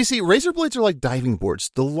 JPC, razor blades are like diving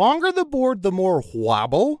boards. The longer the board, the more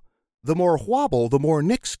wobble. The more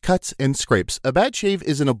nicks, cuts, and scrapes. A bad shave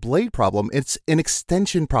isn't a blade problem. It's an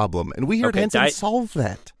extension problem. And we here at Henson solve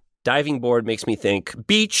that. Diving board makes me think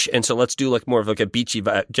beach. And so let's do like more of like a beachy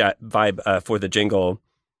vibe for the jingle.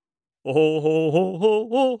 Oh, ho, ho, ho,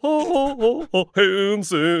 ho, ho, ho, ho,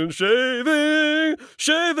 Henson shaving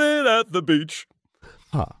at the beach.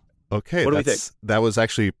 Huh. Okay, what do we think? That was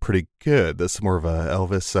actually pretty good. That's more of a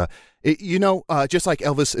Elvis. Just like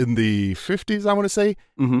Elvis in the 50s, I want to say,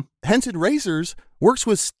 Henson Razors works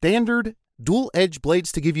with standard dual-edge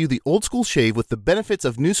blades to give you the old-school shave with the benefits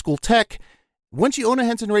of new-school tech. Once you own a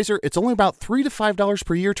Henson razor, it's only about $3 to $5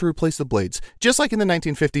 per year to replace the blades. Just like in the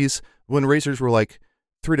 1950s when razors were like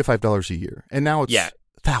 $3 to $5 a year. And now it's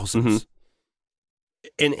thousands. Mm-hmm.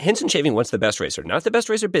 And Henson Shaving wants the best razor, not the best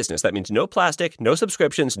razor business. That means no plastic, no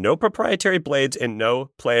subscriptions, no proprietary blades, and no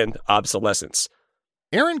planned obsolescence.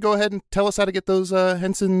 Aaron, go ahead and tell us how to get those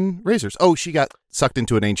Henson razors. Oh, she got sucked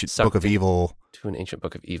into an ancient book of evil. To an ancient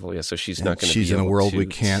book of evil, yeah. So she's not going to. She's in a world we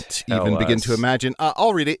can't even begin to imagine.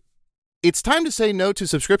 I'll read it. It's time to say no to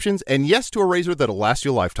subscriptions and yes to a razor that'll last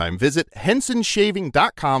you a lifetime. Visit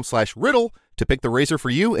hensonshaving.com/riddle to pick the razor for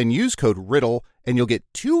you and use code riddle, and you'll get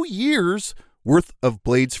 2 years worth of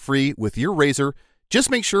blades free with your razor.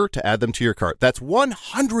 Just make sure to add them to your cart. That's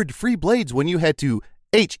 100 free blades when you head to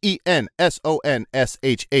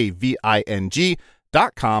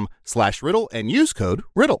hensonshaving.com/riddle and use code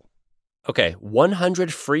riddle. Okay,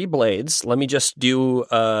 100 free blades. Let me just do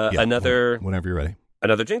another. Whenever you're ready.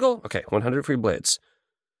 Another jingle? Okay, 100 free blades.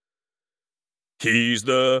 He's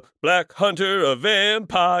the black hunter of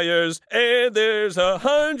vampires, and there's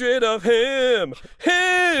 100 of him.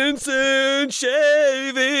 Henson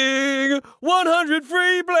Shaving, 100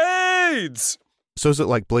 free blades. So is it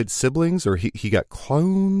like Blade's siblings, or he got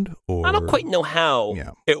cloned? Or I don't quite know how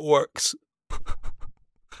it works.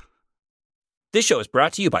 This show is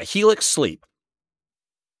brought to you by Helix Sleep.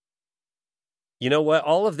 You know what?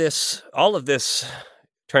 All of this,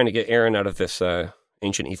 trying to get Erin out of this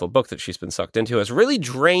ancient evil book that she's been sucked into has really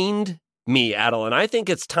drained me, Adel. And I think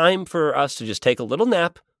it's time for us to just take a little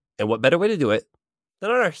nap. And what better way to do it than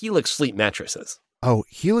on our Helix Sleep mattresses? Oh,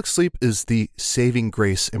 Helix Sleep is the saving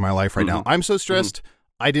grace in my life right now. I'm so stressed.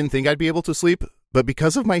 I didn't think I'd be able to sleep. But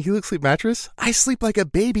because of my Helix Sleep mattress, I sleep like a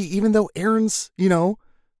baby, even though Erin's,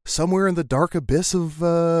 somewhere in the dark abyss of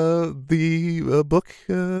the book.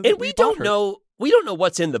 And we don't know. We don't know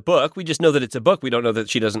what's in the book. We just know that it's a book. We don't know that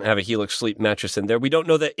she doesn't have a Helix Sleep mattress in there. We don't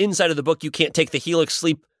know that inside of the book you can't take the Helix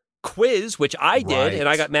Sleep quiz, which I did, and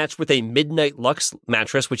I got matched with a Midnight Lux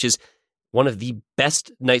mattress, which is one of the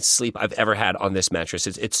best night's sleep I've ever had on this mattress.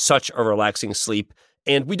 It's such a relaxing sleep.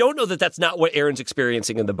 And we don't know that that's not what Erin's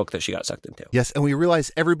experiencing in the book that she got sucked into. Yes, and we realize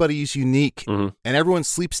everybody's unique, and everyone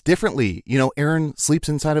sleeps differently. Erin sleeps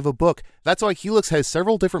inside of a book. That's why Helix has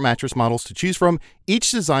several different mattress models to choose from, each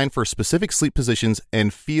designed for specific sleep positions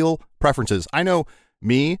and feel preferences. I know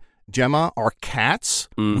me, Gemma, our cats,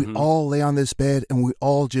 we all lay on this bed, and we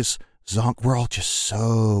all just zonk. We're all just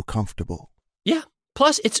so comfortable. Yeah.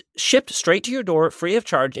 Plus, it's shipped straight to your door, free of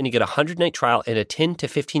charge, and you get a 100-night trial and a 10 to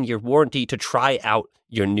 15-year warranty to try out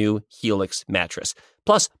your new Helix mattress.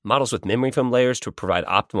 Plus, models with memory foam layers to provide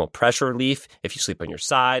optimal pressure relief if you sleep on your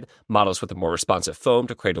side, models with a more responsive foam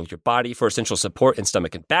to cradle your body for essential support in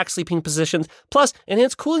stomach and back sleeping positions, plus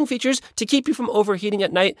enhanced cooling features to keep you from overheating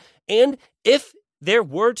at night. And if there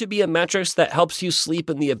were to be a mattress that helps you sleep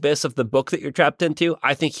in the abyss of the book that you're trapped into,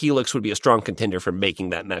 I think Helix would be a strong contender for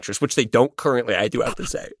making that mattress, which they don't currently, I do have to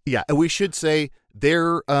say. Yeah, and we should say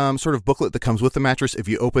their sort of booklet that comes with the mattress, if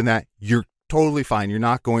you open that, you're totally fine. It's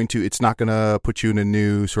not going to put you in a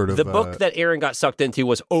new sort of... The book that Erin got sucked into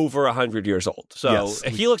was over 100 years old. So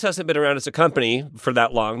Helix hasn't been around as a company for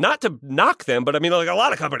that long. Not to knock them, but I mean, like a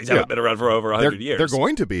lot of companies haven't been around for over 100 years. They're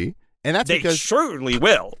going to be. And that's because they surely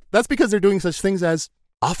will. That's because they're doing such things as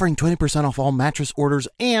offering 20% off all mattress orders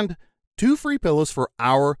and 2 free pillows for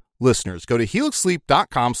our listeners. Go to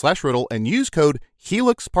helixsleep.com/riddle and use code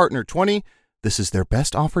HelixPartner20. This is their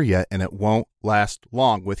best offer yet, and it won't last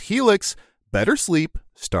long. With Helix, better sleep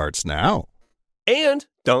starts now. And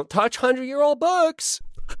don't touch 100-year-old books.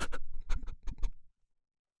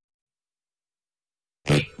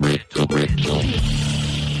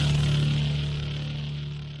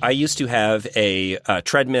 I used to have a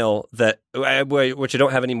treadmill which I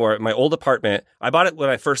don't have anymore. My old apartment, I bought it when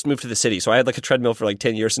I first moved to the city. So I had like a treadmill for like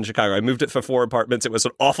 10 years in Chicago. I moved it for 4 apartments. It was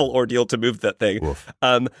an awful ordeal to move that thing.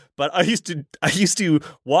 But I used to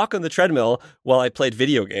walk on the treadmill while I played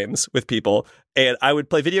video games with people. And I would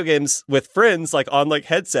play video games with friends, like on like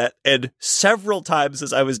headset. And several times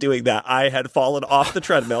as I was doing that, I had fallen off the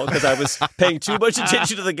treadmill because I was paying too much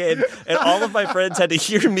attention to the game. And all of my friends had to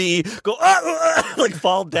hear me go, like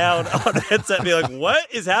fall down on a headset and be like, what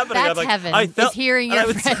is happening? That's I'm like, heaven. I felt, is hearing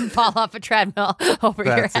your friend fall off a treadmill over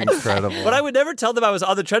your head. That's incredible. But I would never tell them I was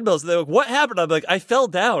on the treadmill. So they're like, what happened? I'm like, I fell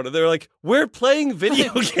down. And they're like, we're playing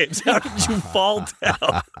video games. How did you fall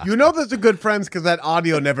down? You know those are good friends because that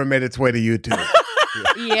audio never made its way to YouTube.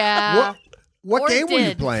 Yeah. What Or game were you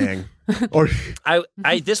did. playing? Or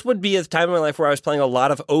This would be a time in my life where I was playing a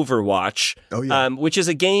lot of Overwatch, which is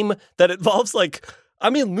a game that involves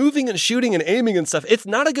moving and shooting and aiming and stuff. It's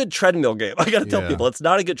not a good treadmill game. I got to tell people, it's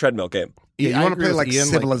not a good treadmill game. you I want to agree play with like Ian,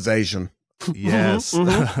 Civilization. Yes.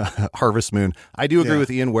 Harvest Moon. I do agree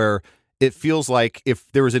with Ian where it feels like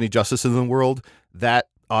if there was any justice in the world, that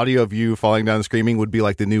audio of you falling down and screaming would be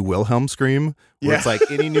like the new Wilhelm scream, where it's like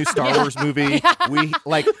any new Star Wars movie, we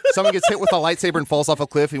like someone gets hit with a lightsaber and falls off a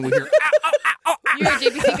cliff and we hear You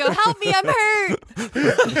hear JBC go, help me, I'm hurt.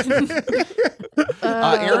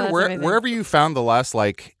 Aaron, wherever you found the last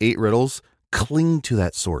 8 riddles, cling to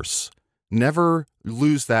that source. Never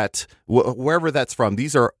lose that wherever that's from.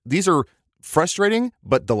 These are frustrating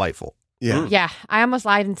but delightful. Yeah. Yeah, I almost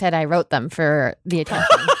lied and said I wrote them for the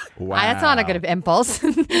attention. Wow. That's not a good impulse.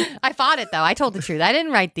 I fought it, though. I told the truth. I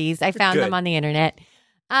didn't write these. I found them on the internet.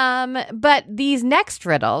 But these next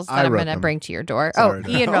riddles that I'm going to bring to your door. Sorry. Oh,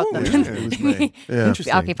 Ian wrote them. It was me. Yeah.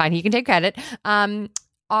 Interesting. Okay, fine. He can take credit.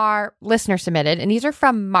 Are listener submitted, and these are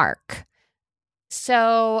from Mark.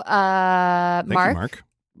 So, Thank you, Mark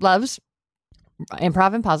loves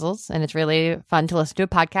improv and puzzles, and it's really fun to listen to a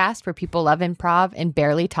podcast where people love improv and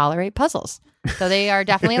barely tolerate puzzles. So they are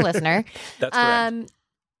definitely a listener. That's correct.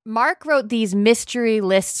 Mark wrote these mystery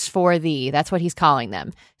lists for thee. That's what he's calling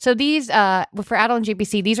them. So these, for Adel and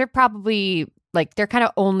JBC, these are probably they're kind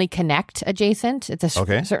of only connect adjacent. It's a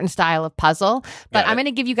certain style of puzzle. But I'm going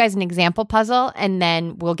to give you guys an example puzzle, and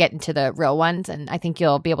then we'll get into the real ones. And I think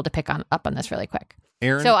you'll be able to pick up on this really quick.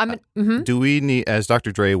 Aaron, so I'm. Do we need, as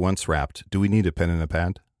Dr. Dre once rapped, do we need a pen and a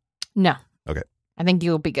pad? No. Okay. I think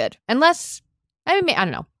you'll be good. Unless, I don't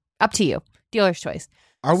know. Up to you. Dealer's choice.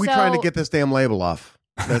 Are we trying to get this damn label off?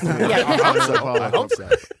 That's I hope so.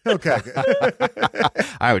 Okay.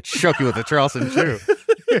 I would choke you with a Charleston chew.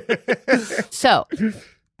 So,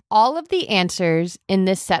 all of the answers in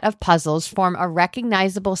this set of puzzles form a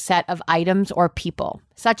recognizable set of items or people,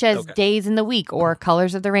 such as days in the week or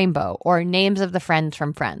colors of the rainbow or names of the friends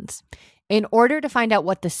from Friends. In order to find out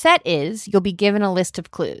what the set is, you'll be given a list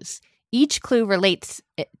of clues. Each clue relates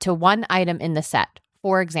to one item in the set.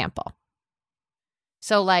 For example,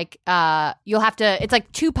 so you'll have to, it's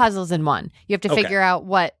like 2 puzzles in one. You have to figure out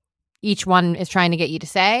what each one is trying to get you to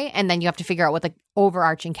say, and then you have to figure out what the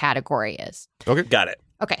overarching category is. Okay, got it.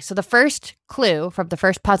 Okay, so the first clue from the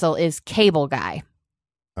first puzzle is Cable Guy.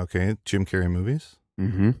 Okay, Jim Carrey movies.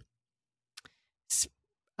 Mm-hmm.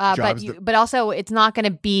 But also, it's not going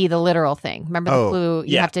to be the literal thing. Remember the clue?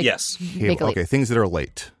 You have to make a leap. Okay, things that are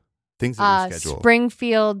late. Things that we schedule.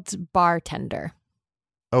 Springfield's bartender.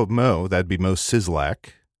 Oh, Mo. That'd be Mo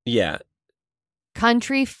Sislak. Yeah.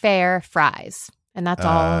 Country Fair fries. And that's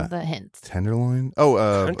all the hints. Tenderloin.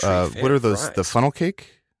 Oh, what are those? Fries. The funnel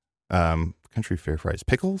cake? Country Fair fries.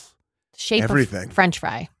 Pickles? Shape Everything. of French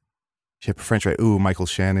fry. Shape of French fry. Ooh, Michael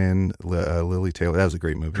Shannon, Lily Taylor. That was a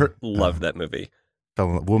great movie. Love that movie.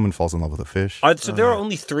 Woman falls in love with a fish. So there are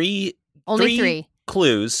only three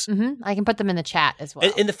clues. Mm-hmm. I can put them in the chat as well.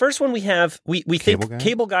 In the first one we have, we think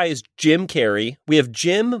Cable Guy is Jim Carrey. We have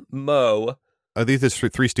Jim, Mo. Are these the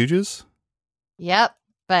Three Stooges? Yep,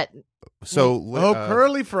 but... So,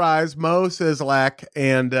 curly fries, Mo Sislak,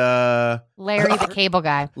 and Larry the Cable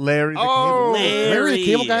Guy. Larry the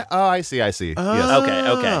Cable Guy. Oh, I see. Yes. Okay.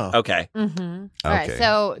 Mm-hmm. All right,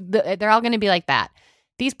 so they're all going to be like that.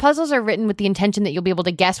 These puzzles are written with the intention that you'll be able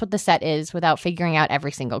to guess what the set is without figuring out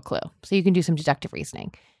every single clue. So you can do some deductive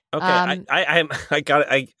reasoning. Okay,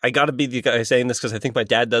 I got to be the guy saying this because I think my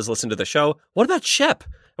dad does listen to the show. What about Shep?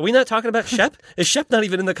 Are we not talking about Shep? Is Shep not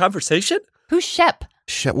even in the conversation? Who's Shep?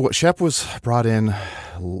 Shep was brought in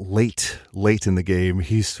late in the game.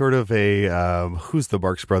 He's sort of a who's the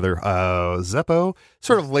Marx brother? Zeppo.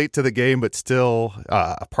 Sort of late to the game, but still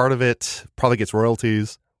a part of it. Probably gets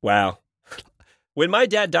royalties. Wow. When my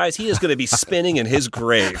dad dies, he is going to be spinning in his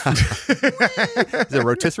grave. Is it a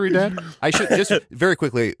rotisserie dad? I should just very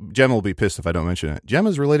quickly. Gemma will be pissed if I don't mention it.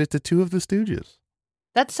 Gemma's related to two of the Stooges.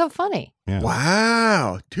 That's so funny. Yeah.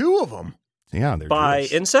 Wow, 2 of them. Yeah, they're By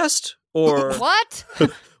Jewish. incest or What?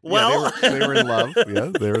 well, Yeah, they were in love.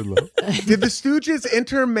 Yeah, they were in love. Did the Stooges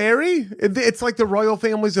intermarry? It's like the royal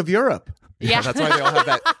families of Europe. Yeah. That's why they all have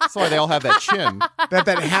that. That's why they all have that chin. That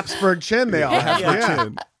Habsburg chin they all have. That Yeah.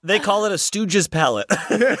 chin. they call it a Stooges palate.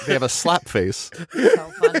 They have a slap face.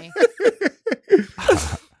 So funny.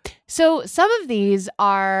 So some of these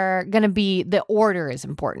are going to be, the order is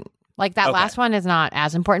important. Like that Okay. last one is not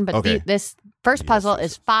as important, but Okay. this first puzzle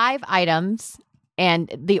is 5 items and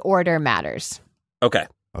the order matters. Okay.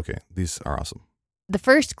 Okay, these are awesome. The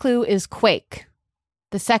first clue is quake.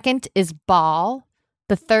 The second is ball.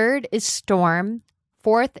 The third is storm.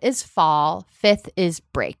 Fourth is fall. Fifth is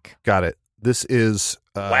break. Got it. This is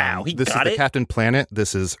Wow, he this got is the it? Captain Planet.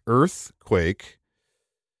 This is earthquake,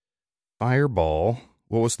 fireball.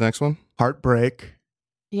 What was the next one? Heartbreak.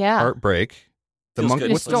 Yeah. Heartbreak. The Feels monk. good.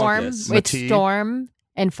 The What's the storm. this? It's Mati? storm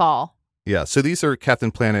and fall. Yeah. So these are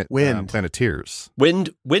Captain Planet Wind. Planeteers.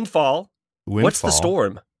 Windfall. What's the Windfall.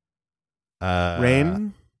 storm?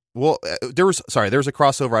 Rain. Well, there was a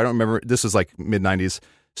crossover. I don't remember. This is like mid '90s.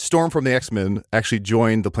 Storm from the X-Men actually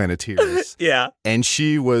joined the Planeteers, Yeah. and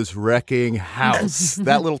she was wrecking house.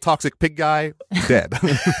 That little toxic pig guy, dead.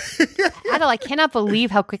 Adel, I cannot believe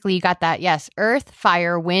how quickly you got that. Yes, earth,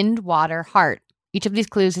 fire, wind, water, heart. Each of these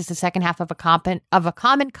clues is the second half of a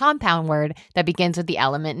common compound word that begins with the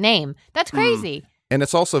element name. That's crazy. And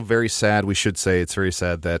it's also very sad. We should say it's very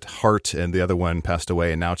sad that Heart and the other one passed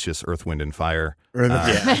away, and now it's just Earth, Wind, and Fire.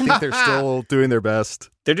 I think they're still doing their best.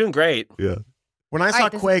 They're doing great. Yeah. When I saw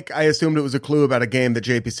right, this- Quake, I assumed it was a clue about a game that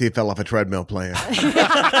JPC fell off a treadmill playing.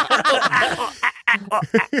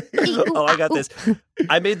 Oh, I got this.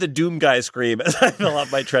 I made the Doom guy scream as I fell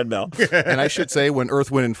off my treadmill. And I should say, when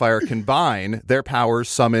Earth, Wind, and Fire combine, their powers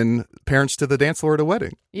summon parents to the dance floor at a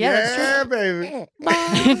wedding. Yeah, that's baby.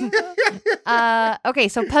 true. Okay,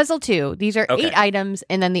 so puzzle 2. These are Okay. 8 items,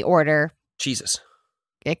 and then the order, Jesus.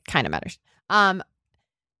 it kind of matters.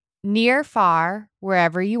 Near, far,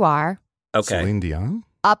 wherever you are. Okay. Celine Dion?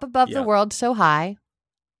 Up above Yeah. the world so high.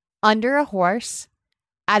 Under a horse.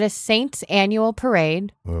 At a saint's annual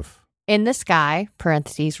parade. Oof. In the sky,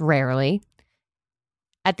 parentheses, rarely.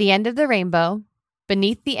 At the end of the rainbow.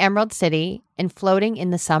 Beneath the Emerald City. And floating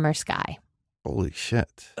in the summer sky. Holy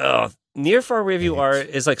shit. Oh, near far wherever you are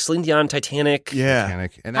is like Celine Dion, Titanic. Yeah.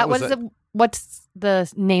 Titanic. And that What's the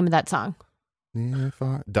name of that song? Near,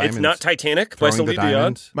 far, It's diamonds. not Titanic by Throwing the Celine Dion.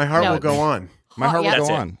 diamond. My heart No. will go on. My heart will Yeah. go That's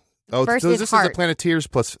it. on. Oh, First so is this is heart. the Planeteers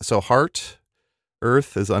plus, so Heart,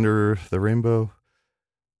 Earth is under the rainbow.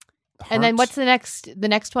 And then Heart? what's the next? The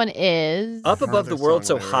next one is Up above the Another world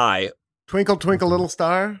song so lyric. high. Twinkle, twinkle, little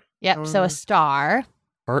star. Yep. So a star.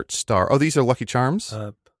 Heart, Star. Oh, these are Lucky Charms.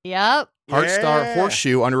 Yep. Heart, Star, Yeah.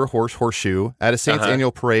 Horseshoe, under a horse, horseshoe. At a Saint's Uh-huh.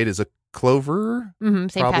 annual parade is a clover, Mm-hmm.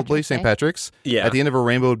 St. probably Patrick's St. Day. Patrick's. Yeah. At the end of a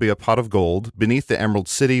rainbow would be a pot of gold. Beneath the Emerald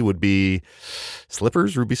City would be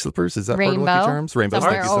slippers, ruby slippers. Is that part of Rainbow. Lucky Charms? Rainbow.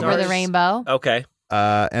 Somewhere Thank you so over much. the Stars. rainbow. Okay.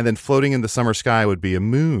 And then floating in the summer sky would be a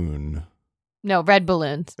moon. No, red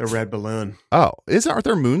balloons. The red balloon. Oh, aren't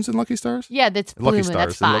there moons in Lucky Stars? Yeah, that's blue Lucky moon.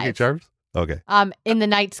 Stars That's and Lucky 5. Charms? Okay. In the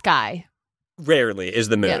night sky. Rarely is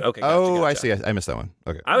the moon. Yeah. Okay. Gotcha, Oh, I gotcha. see. I missed that one.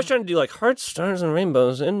 Okay. I was trying to do like hearts, stars, and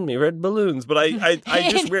rainbows in me red balloons, but I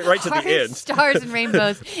just went right to the Hearts, end. Stars and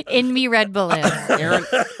rainbows in me red balloons.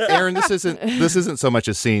 Aaron, this isn't so much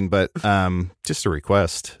a scene, but just a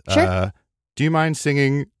request. Sure. Do you mind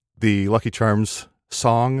singing the Lucky Charms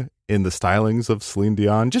song in the stylings of Celine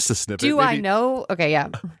Dion? Just a snippet. Do I maybe? know? Okay, yeah.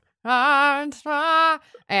 Heart, star,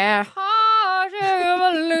 and heart in a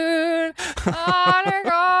balloon, on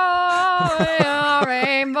a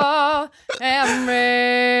rainbow, and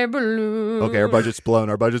red balloon. Okay, our budget's blown.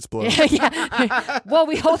 Yeah. Well,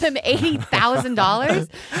 we owe them $80,000.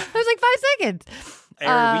 That was like 5 seconds.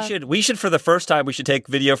 Aaron, we should for the first time we should take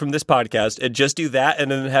video from this podcast and just do that, and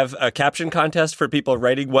then have a caption contest for people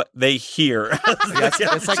writing what they hear.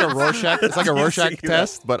 It's like a Rorschach. It's like a Rorschach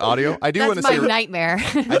test, but audio. I do want That's to my see. nightmare.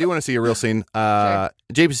 I do want to see a real scene.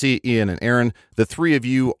 JPC, Ian, and Aaron, the three of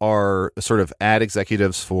you are sort of ad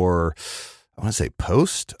executives for I want to say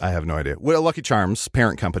Post. I have no idea. Well, Lucky Charms,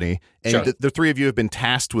 parent company. And Sure. the three of you have been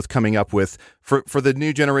tasked with coming up with, for the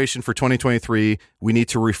new generation for 2023, we need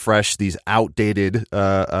to refresh these outdated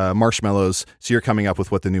marshmallows. So you're coming up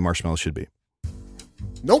with what the new marshmallows should be.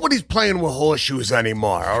 Nobody's playing with horseshoes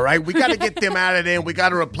anymore, all right? We got to get them out of there, and we got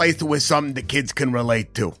to replace it with something the kids can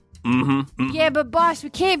relate to. Yeah, but boss,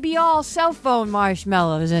 we can't be all cell phone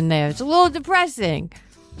marshmallows in there. It's a little depressing.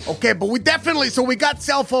 Okay, but we got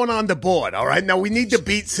cell phone on the board, all right? Now we need to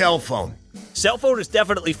beat cell phone. Cell phone is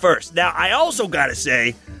definitely first. Now, I also gotta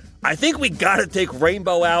say, I think we gotta take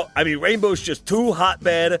Rainbow out. I mean, Rainbow's just too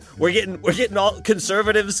hotbed. We're getting all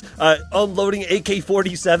conservatives unloading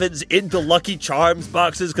AK-47s into Lucky Charms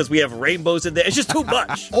boxes because we have rainbows in there. It's just too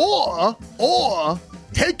much. Or,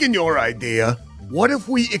 taking your idea, what if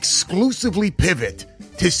we exclusively pivot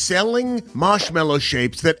to selling marshmallow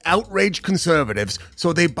shapes that outrage conservatives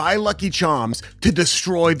so they buy Lucky Charms to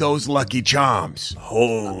destroy those Lucky Charms?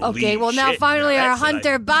 Holy Okay, well now shit. finally our That's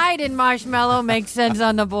Hunter Biden marshmallow makes sense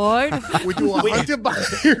on the board. We do a Hunter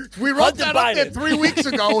Biden. We wrote Hunter that up there Biden. 3 weeks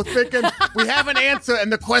ago thinking we have an answer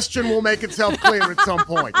and the question will make itself clear at some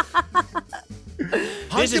point.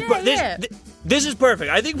 This is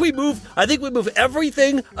perfect. I think we move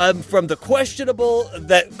everything from the questionable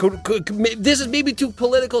that this is maybe too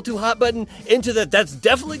political, too hot button into that's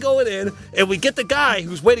definitely going in, and we get the guy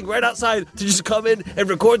who's waiting right outside to just come in and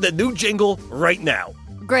record the new jingle right now.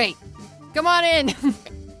 Great. Come on in.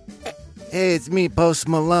 Hey, it's me, Post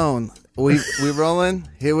Malone. We rolling?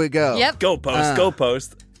 Here we go. Yep. Go Post, go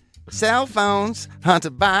Post. Cell phones,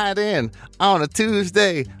 Hunter Biden on a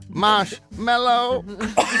Tuesday. Marshmallow.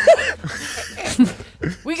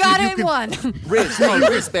 We got it in one.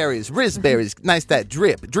 Rizzberries. Nice that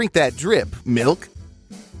drip. Drink that drip. Milk.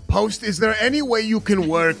 Post, is there any way you can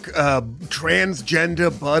work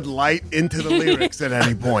transgender Bud Light into the lyrics at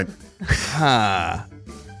any point?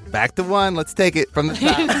 Back to one. Let's take it from the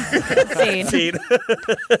top. Scene.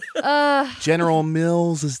 General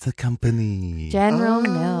Mills is the company. General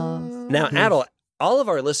Mills. Now, Adel, all of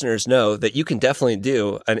our listeners know that you can definitely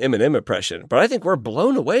do an Eminem impression, but I think we're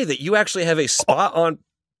blown away that you actually have a spot on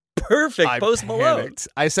perfect Post Malone. Panicked.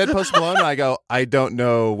 I said Post Malone, and I go, I don't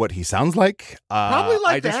know what he sounds like. Probably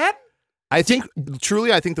like that. I think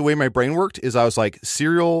the way my brain worked is I was like,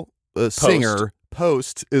 serial singer,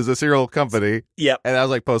 Post is a serial company. Yep. And I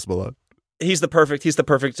was like, Post Malone. He's the perfect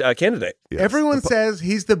candidate. Yes. Everyone says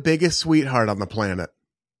he's the biggest sweetheart on the planet.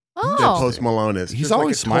 Oh, That Post Malone is. He's Just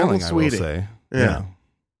always like a total smiling, I will sweetie. say. Yeah.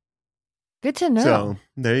 good to know. So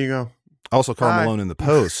there you go. Also call Bye. Malone in the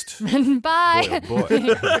Post. Bye. Boy,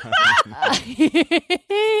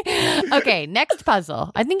 Okay, next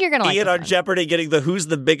puzzle. I think you're gonna like Ian this on one. Jeopardy getting the who's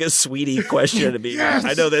the biggest sweetie question to be.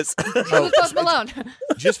 I know this. Who's Post Malone?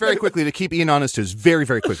 Just very quickly to keep Ian honest, is very,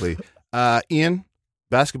 very quickly. Ian,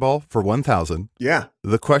 basketball for 1,000. Yeah.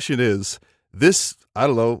 The question is, this, I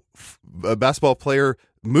don't know, a basketball player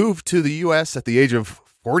moved to the U.S. at the age of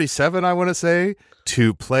 47, I want to say,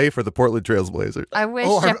 to play for the Portland Trail Blazers. I wish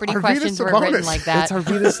Oh, Jeopardy Arvydas questions were Sabonis. written like that. It's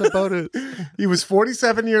Arvydas Sabonis. He was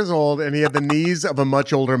 47 years old and he had the knees of a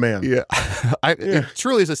much older man. Yeah. It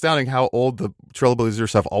truly is astounding how old the Trail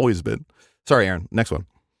Blazers have always been. Sorry, Aaron. Next one.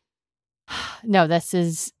 No, this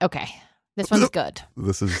is okay. This one's good.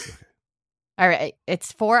 This is... All right,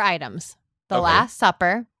 it's 4 items: the Okay. Last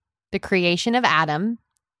Supper, the creation of Adam,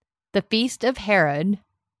 the feast of Herod,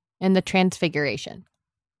 and the Transfiguration.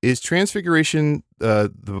 Is Transfiguration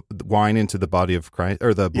the wine into the body of Christ,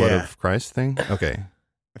 or the blood Yeah. of Christ thing? Okay.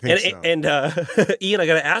 I think so. And Ian, I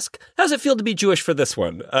got to ask, how does it feel to be Jewish for this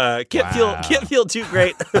one? Can't feel too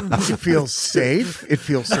great. It feels safe. It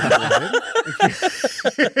feels secluded.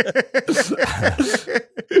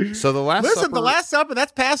 So the Last Listen, Supper... the Last Supper,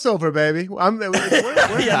 that's Passover, baby.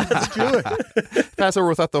 Let's do it. Passover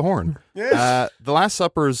without the horn. Yeah. The Last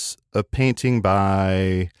Supper's a painting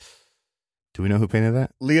by... Do we know who painted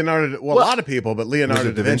that? Leonardo, a lot of people, but Leonardo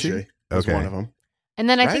Was it da Vinci was Okay. one of them. And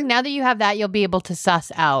then I Right? think now that you have that, you'll be able to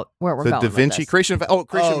suss out where we're The going Da with Vinci this. Creation of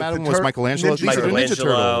Creation of the Adam was Michelangelo. These are the Ninja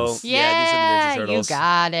Michelangelo. Turtles. Yeah, these are the Ninja you Turtles.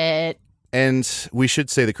 got it. And we should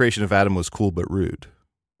say the creation of Adam was cool but rude.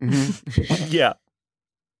 Yeah.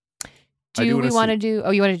 I do Do wanna we want to see- do?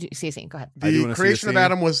 Oh, you want to do? See, go ahead. I do The wanna see creation a of scene.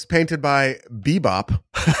 Adam was painted by Bebop.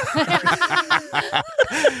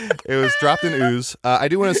 It was dropped in ooze. I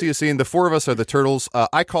do want to see a scene. The 4 of us are the turtles.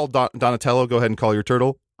 I call Donatello. Go ahead and call your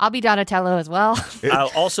turtle. I'll be Donatello as well.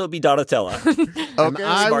 I'll also be Donatella. And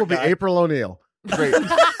I will be guy. April O'Neil. Great.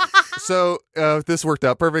 This worked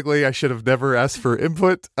out perfectly. I should have never asked for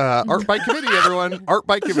input. Art by committee, everyone. Art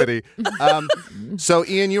by committee. So,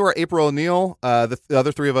 Ian, you are April O'Neil. The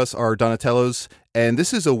other three of us are Donatellos. And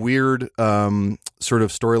this is a weird sort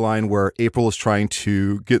of storyline where April is trying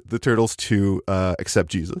to get the turtles to accept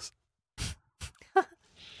Jesus.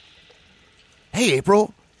 Hey,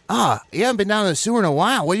 April. You haven't been down in the sewer in a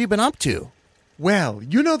while. What have you been up to? Well,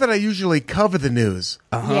 you know that I usually cover the news.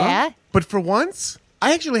 Yeah? But for once,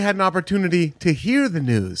 I actually had an opportunity to hear the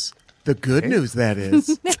news. The good news, that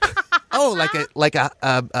is. Oh, like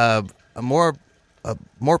a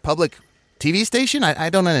more public TV station? I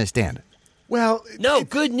don't understand. Well, No,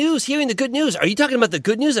 good news. Hearing the good news. Are you talking about the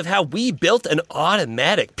good news of how we built an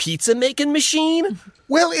automatic pizza making machine?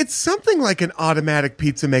 well, it's something like an automatic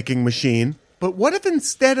pizza making machine. But what if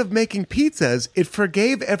instead of making pizzas, it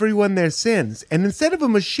forgave everyone their sins? And instead of a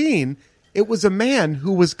machine, it was a man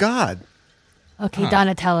who was God. Okay,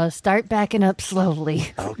 Donatello, start backing up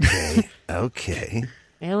slowly. Okay.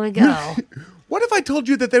 Here we go. What if I told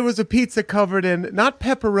you that there was a pizza covered in not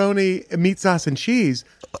pepperoni, meat sauce, and cheese,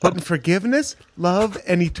 but in forgiveness, love,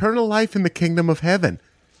 and eternal life in the kingdom of heaven?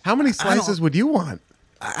 How many slices would you want?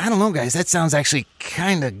 I don't know, guys. That sounds actually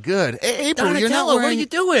kind of good. Hey, April, Donatello, you're not wearing... what are you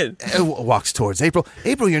doing? Walks towards April.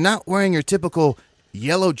 April, you're not wearing your typical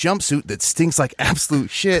yellow jumpsuit that stinks like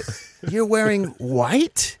absolute shit. You're wearing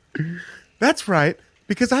white? That's right,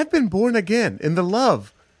 because I've been born again in the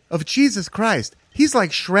love of Jesus Christ. He's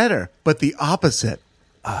like Shredder, but the opposite.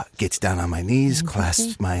 Gets down on my knees,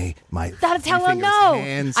 clasps my Donatello, fingers, no!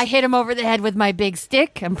 hands. I hit him over the head with my big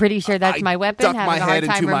stick. I'm pretty sure that's my weapon. Duck my Having a head hard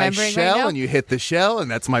time into my remembering shell, right now. and you hit the shell,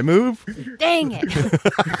 and that's my move. Dang it.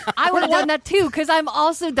 I would have done that too, because I'm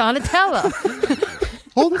also Donatello.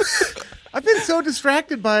 Hold on. I've been so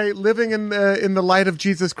distracted by living in the light of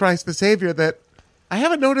Jesus Christ the Savior that I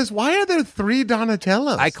haven't noticed. Why are there 3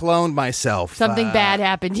 Donatellos? I cloned myself. Something bad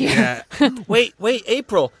happened here. Wait,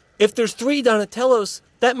 April. If there's 3 Donatellos,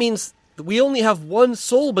 that means we only have one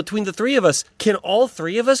soul between the 3 of us. Can all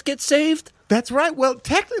 3 of us get saved? That's right. Well,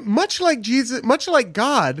 technically, much like Jesus, much like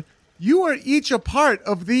God, you are each a part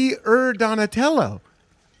of the Donatello.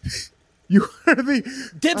 You are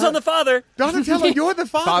the Dibs on the father. Donatello. You're the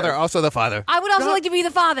father. Father, also the father. I would also like to be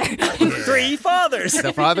the father. 3 fathers.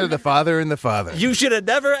 The father, the father, and the father. You should have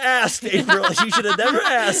never asked, April. You should have never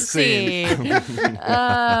asked. See.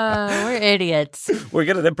 We're idiots. We're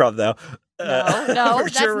good at improv, though. No,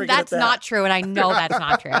 that's not true, and I know that's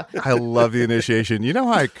not true. I love the initiation. You know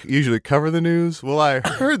how I usually cover the news? Well, I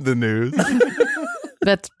heard the news.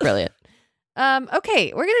 That's brilliant.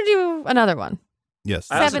 Okay, we're going to do another one. Yes.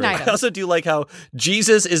 7 items. I also do like how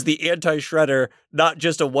Jesus is the anti-Shredder, not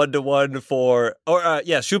just a 1-to-1 for,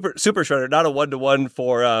 Super Shredder, not a 1-to-1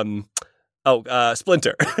 for,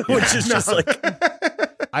 Splinter, which is just like.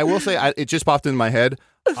 I will say, it just popped in my head.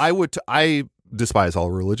 I despise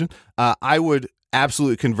all religion. I would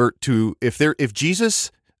absolutely convert to if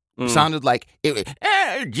Jesus sounded like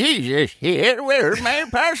Jesus here, where's my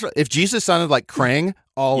parcel? If Jesus sounded like Krang,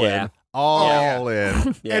 all in. All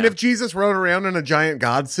in. Yeah. And if Jesus rode around in a giant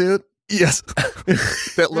God suit, Yes.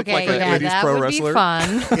 That looked like a ladies that pro would wrestler. be fun.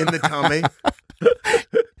 in the tummy.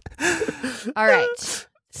 All right.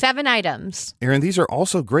 7 items. Aaron, these are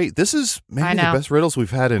also great. This is maybe the know. best riddles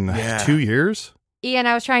we've had in 2 years. Ian,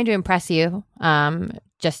 I was trying to impress you,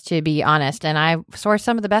 just to be honest, and I sourced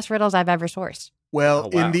some of the best riddles I've ever sourced. Well,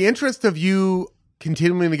 in the interest of you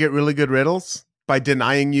continuing to get really good riddles by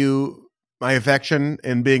denying you my affection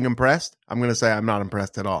and being impressed, I'm going to say I'm not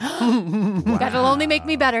impressed at all. That'll only make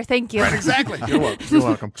me better. Thank you. Right, exactly. You're welcome. You're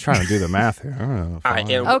welcome. Trying to do the math here. I don't know. All right,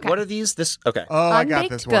 and Okay. what are these? Okay. Oh, I got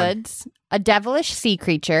Unbaked this one. goods, a devilish sea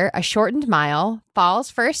creature, a shortened mile,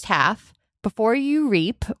 fall's first half, before you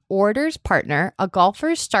reap, order's partner, a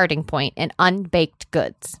golfer's starting point, and unbaked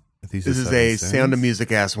goods. This is a Sound of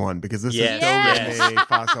Music ass one because this Yes. is Yes. Do, re, mi,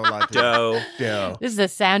 fa, sol, la, ti. Do. This is a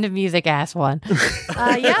Sound of Music ass one.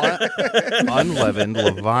 Yeah. Unleavened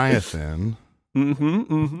Leviathan.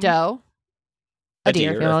 Doe. A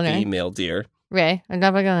deer. Female deer. Ray. I'm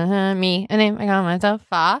gonna me. A name. I got myself.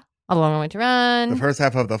 Fa. A long way to run. The first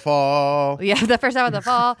half of the fall. Yeah, the first half of the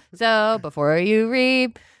fall. So before you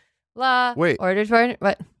reap, la. Wait. Orders partner.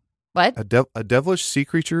 What? A devilish sea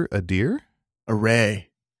creature, a deer? Array.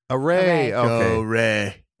 A ray. Array. Okay. Go,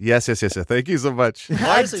 Ray. Yes. Thank you so much. A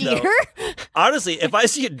Honestly, though, deer? Honestly, if I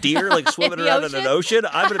see a deer like swimming around in an ocean,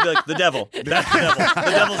 I'm going to be like, the devil. That's the devil.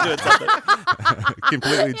 The devil's doing something.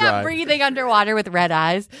 Completely dry. Yeah, breathing underwater with red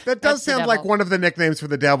eyes. That does sound like one of the nicknames for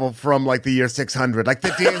the devil from like the year 600, like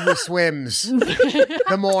the deer who swims,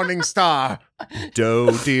 the morning star.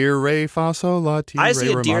 Do deer re fa sol la ti. I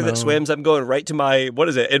see a deer Romano. that swims. I'm going right to my, what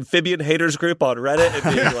is it, amphibian haters group on Reddit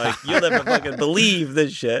and being like, you'll never fucking believe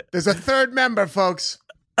this shit. There's a third member, folks.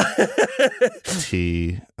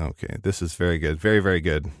 T. Okay, this is very good. Very, very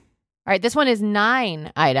good. All right, this one is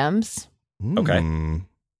 9 items. Okay.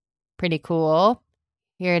 Pretty cool.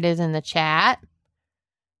 Here it is in the chat.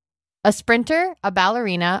 A sprinter, a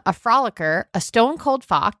ballerina, a frolicker, a stone cold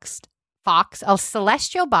fox, a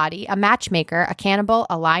celestial body, a matchmaker, a cannibal,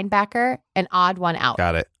 a linebacker, an odd one out.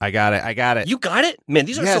 Got it. I got it. You got it? Man,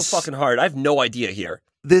 these are Yes. so fucking hard. I have no idea here.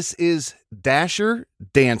 This is Dasher,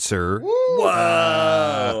 Dancer,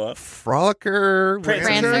 Whoa. Frolicker,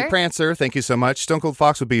 Prancer. Prancer. Thank you so much. Stone Cold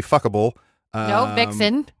Fox would be Fuckable. No,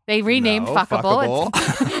 Vixen. They renamed Fuckable.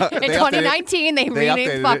 In 2019, they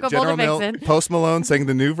renamed Fuckable to Vixen. Post Malone sang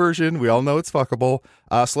the new version. We all know it's Fuckable.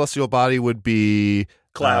 Celestial Body would be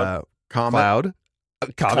Cloud. Comet.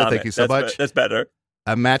 Thank you so much. That's better.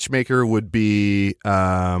 A matchmaker would be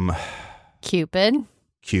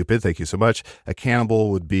Cupid. Thank you so much. A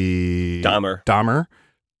cannibal would be Dahmer.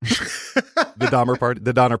 The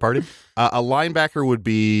Donner Party. A linebacker would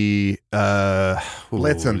be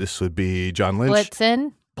Blitzen. This would be John Lynch.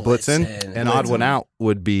 Blitzen. An odd one out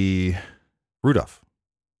would be Rudolph.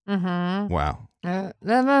 Mm-hmm. Wow. The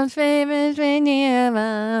most famous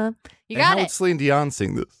ever. You got How it. would Celine Dion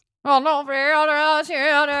sing this? Oh, no, I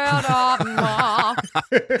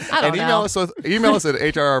don't And know. email us at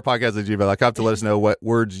hrrpodcast@gmail.com to let us know what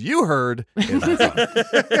words you heard in that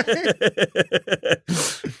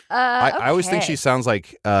song. I always think she sounds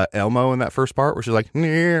like Elmo in that first part where she's like,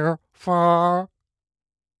 near, far.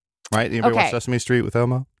 Right? Anybody watch Sesame Street with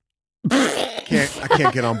Elmo? I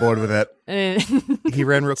can't get on board with that. He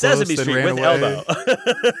ran real close, Sesame then Street ran with away.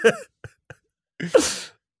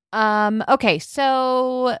 Elmo. Okay,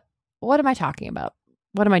 so what am I talking about?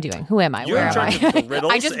 What am I doing? Who am I? You're Where in am I? charge of the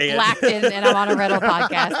riddles I just and- blacked in and I'm on a riddle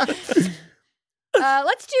podcast.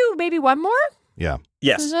 Let's do maybe one more. Yeah.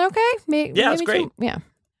 Yes. Is that okay? Yeah, it's maybe great. two? Yeah.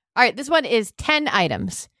 All right, this one is 10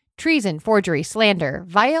 items. Treason, forgery, slander,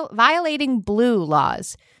 violating blue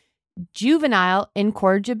laws, juvenile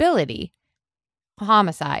incorrigibility,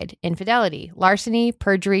 homicide, infidelity, larceny,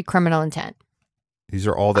 perjury, criminal intent. These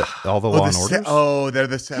are all the law and orders? They're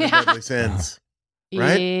the 7 deadly sins.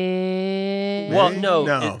 Right? Yeah. Well, no,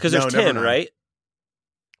 No. because No, there's never 10, mind. right?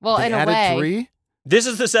 Well, They in a added way. 3? This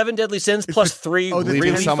is the 7 deadly sins plus 3 the really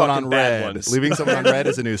Leaving someone fucking on bad red. ones. Leaving someone on red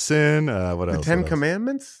is a new sin. What The else? 10 What else?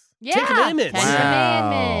 Commandments? Yeah, 10 Commandments. Ten Wow.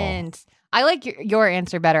 Commandments. I like your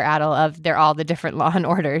answer better, Adel, of they're all the different law and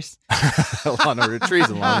orders. Law and order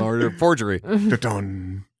treason, law and order forgery.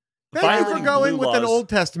 Dun-dun. Thank you Violating for going blue with an laws. Old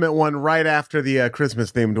Testament one right after the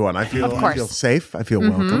Christmas themed one. I feel Of course. safe. I feel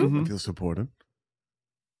welcome. I feel supported.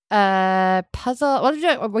 Puzzle.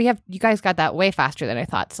 Well, you guys got that way faster than I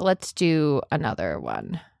thought. So let's do another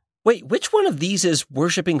one. Wait, which one of these is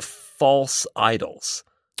worshiping false idols?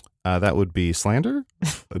 That would be slander?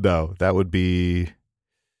 No, that would be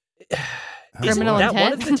Is Criminal that one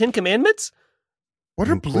intent? of the 10 Commandments? What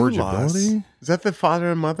are blue laws? Incorrigibility? Is that the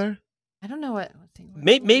father and mother? I don't know what.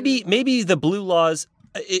 Maybe the blue laws.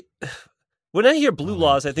 When I hear blue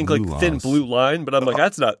laws, I think blue like thin laws. blue line, but I'm like,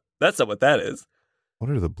 that's not what that is. What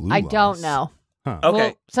are the blue I laws? don't know. Huh. Okay.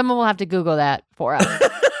 Well, someone will have to Google that for us.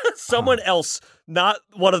 Someone else, not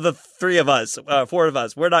one of the 3 of us, 4 of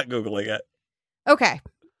us. We're not Googling it. Okay.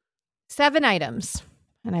 7 items.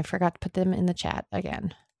 And I forgot to put them in the chat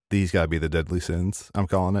again. These got to be the deadly sins. I'm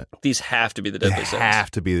calling it. These have to be the They deadly sins.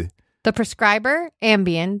 have to be. The prescriber,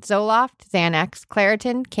 Ambien, Zoloft, Xanax,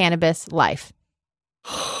 Claritin, cannabis, life.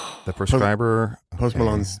 The prescriber. Post Okay.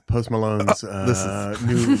 Malone's This is-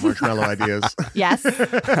 new marshmallow ideas. Yes.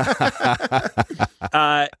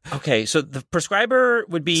 Okay, so the prescriber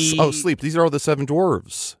would be Sleep. These are all the 7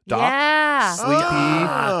 dwarves. Doc, Yeah. Sleepy.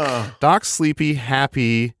 Ah. Doc, Sleepy,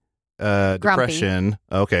 Happy, Depression.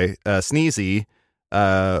 Okay. Sneezy,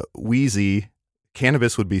 Wheezy.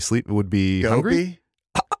 Cannabis would be hungry.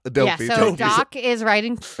 Dopey. Yeah, so Doc is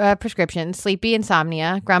writing prescriptions, sleepy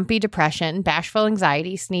insomnia, grumpy depression, bashful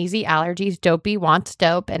anxiety, sneezy allergies, dopey wants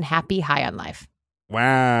dope, and happy high on life.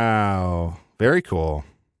 Wow. Very cool.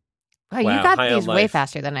 Wow, Wow, you got high on these way life.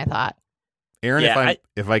 faster than I thought. Aaron, Yeah,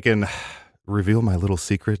 if I can reveal my little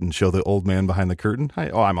secret and show the old man behind the curtain.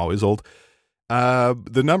 I'm always old.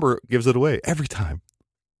 The number gives it away every time.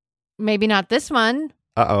 Maybe not this one.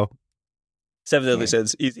 Uh-oh. Seven Deadly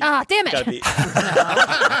Sins. Easy. Ah, damn it. Gotta be.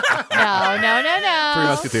 No. Three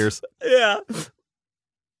Musketeers. Yeah.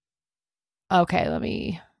 Okay, let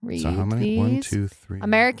me read So how many? these. 1, 2, 3.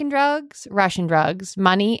 American drugs, Russian drugs,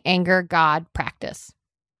 money, anger, God, practice.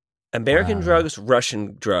 American drugs,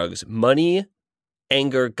 Russian drugs, money,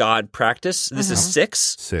 anger, God, practice. This is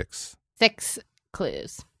 6. 6. 6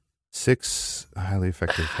 clues. 6 highly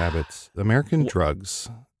effective habits. American drugs,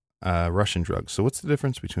 Russian drugs. So what's the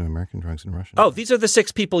difference between American drugs and Russian? Oh, these are the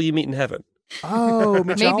 6 people you meet in heaven. Oh,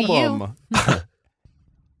 Mitch Maybe Albom.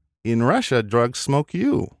 In Russia, drugs smoke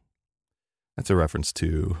you. That's a reference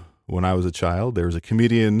to when I was a child. There was a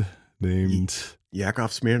comedian named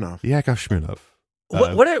Yakov Smirnoff. Yakov Smirnoff.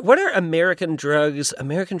 What are American drugs?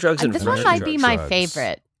 American drugs and This Russian one might be my drugs.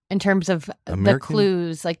 favorite in terms of the American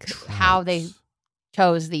clues, like how they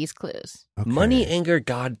chose these clues. Okay. Money, anger,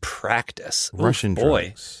 God, practice. Ooh, Russian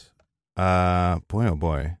boy. drugs. Boy, oh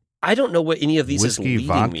boy. I don't know what any of these Whiskey, is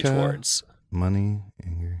leading me vodka. towards. Money,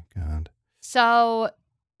 anger, God. So,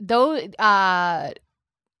 though, I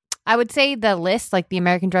would say the list, like the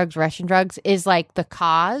American drugs, Russian drugs, is like the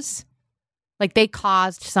cause. Like they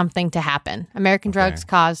caused something to happen. American drugs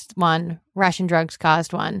caused one. Russian drugs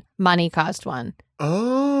caused one. Money caused one.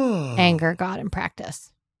 Oh. Anger, God, and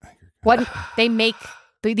practice. What they make,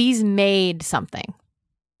 these made something.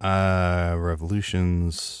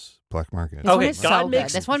 Revolutions, black market. This one is so good.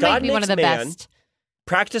 This one might be one of the best.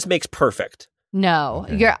 Practice makes perfect. No,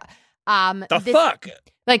 Okay. you're Fuck?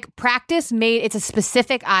 like practice made. It's a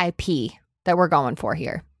specific IP that we're going for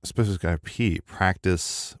here. Specific IP.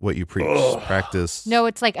 Practice what you preach. Ugh. Practice. No,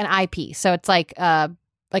 it's like an IP, so it's like a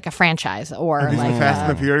franchise or Are these like the Fast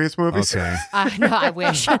and the Furious movies? Okay. no, I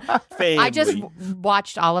wish. I just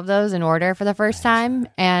watched all of those in order for the first time,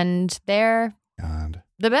 and they're God.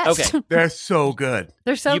 the best. Okay. They're so good.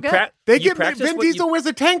 They're so good. They you get practice Vin what you- Diesel wears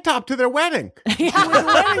a tank top to their wedding. He wears a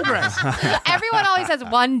wedding dress. Everyone always has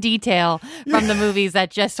one detail from the movies that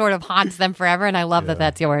just sort of haunts them forever, and I love that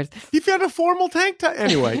that's yours. He found a formal tank top.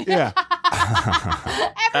 Anyway, yeah.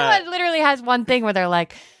 Everyone literally has one thing where they're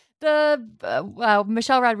like, the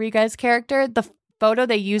Michelle Rodriguez character, the photo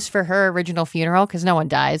they used for her original funeral, because no one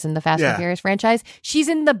dies in the Fast and Furious franchise, she's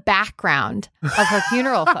in the background of her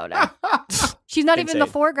funeral photo. She's not even in the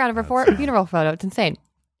foreground of her funeral photo. It's insane.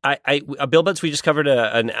 Bill Butts, we just covered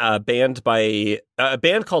a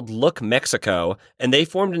band called Look Mexico, and they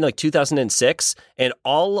formed in like 2006, and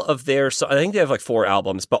all of their, I think they have like 4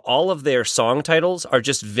 albums, but all of their song titles are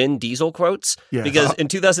just Vin Diesel quotes, because in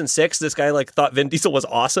 2006, this guy like thought Vin Diesel was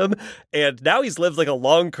awesome, and now he's lived like a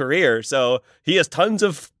long career, so he has tons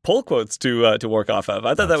of pull quotes to work off of.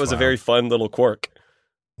 I thought that was a very fun little quirk.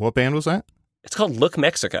 What band was that? It's called Look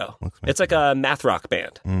Mexico. It's like a math rock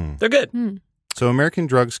band. They're good. So American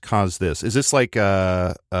drugs caused this. Is this like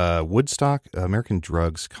Woodstock? American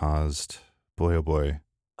drugs caused, boy, oh boy.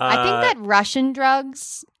 I think that Russian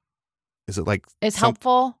drugs Is it like is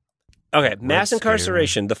helpful. Okay, mass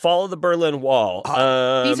incarceration, the fall of the Berlin Wall.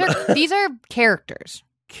 These are characters.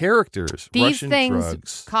 Characters. These Russian things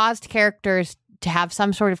drugs. caused characters to have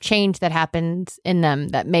some sort of change that happens in them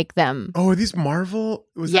that make them. Oh, are these Marvel?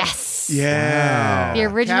 Was yes. Yeah. Wow. The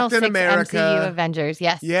original Captain 6 America. MCU Avengers.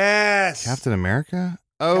 Yes. Yes. Captain America?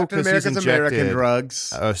 Oh, Captain because he's America's injected. American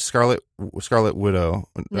drugs. Scarlet Widow.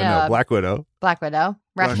 No. No, Black Widow. Black Widow.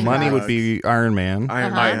 Russian Money drugs. would be Iron Man.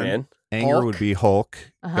 Iron Man. Anger Hulk. would be Hulk.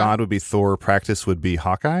 God would be Thor. Practice would be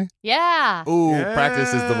Hawkeye. Yeah. Ooh, Yeah.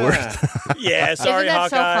 practice is the worst. Yeah, sorry, Isn't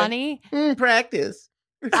that Hawkeye. so funny? Practice.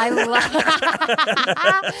 I love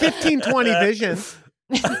 1520 vision.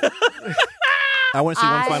 I want to see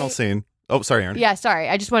one final scene. Oh, sorry, Aaron. Yeah, sorry.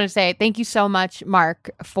 I just want to say thank you so much,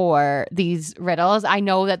 Mark, for these riddles. I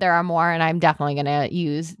know that there are more, and I'm definitely going to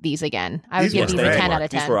use these again. I would These give were these a great. 10 out of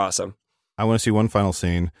 10. These were awesome. I want to see one final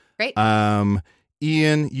scene. Great.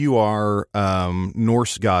 Ian, you are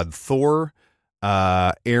Norse god Thor.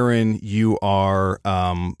 Aaron, you are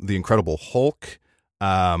the Incredible Hulk.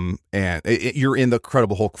 And you're in the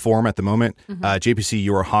Incredible Hulk form at the moment. JPC,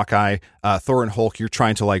 you are Hawkeye. Thor and Hulk, you're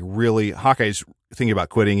trying to like really. Hawkeye's thinking about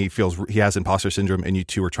quitting. He feels he has imposter syndrome, and you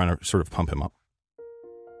two are trying to sort of pump him up.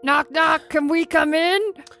 Knock, knock. Can we come in?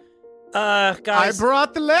 I Guys,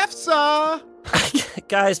 brought the left saw.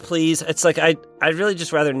 guys, please. It's like I'd really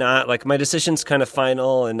just rather not. Like my decision's kind of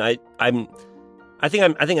final, and I think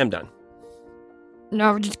I'm done.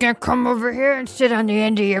 No, we're just going to come over here and sit on the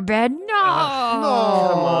end of your bed. No. Come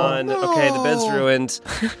on. no. Okay, the bed's ruined.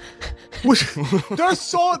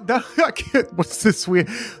 There's what's this weird?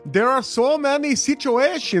 There are so many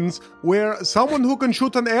situations where someone who can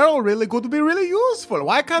shoot an arrow really good would be really useful.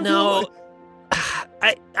 Why can't No. you?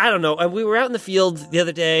 I don't know. We were out in the field the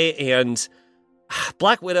other day, and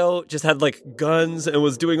Black Widow just had like guns and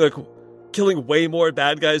was doing like killing way more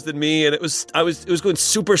bad guys than me, and it was going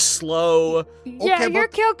super slow. Yeah, Okay, your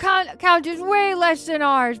but- kill count is way less than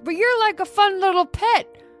ours, but you're like a fun little pet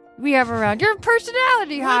we have around. You're a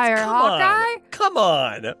personality higher, Hawkeye. Come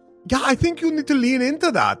on. Yeah, I think you need to lean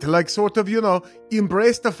into that. Like, sort of,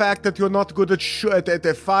 embrace the fact that you're not good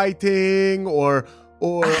at fighting or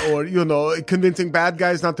convincing bad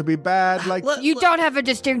guys not to be bad. Like, You don't have a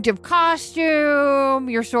distinctive costume.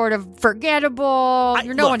 You're sort of forgettable.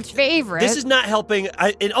 You're no one's favorite. This is not helping.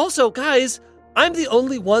 And also, guys, I'm the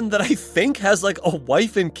only one that I think has like a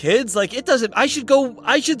wife and kids. Like, it doesn't. I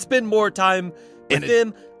should spend more time with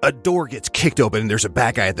them. A door gets kicked open and there's a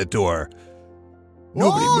bad guy at the door.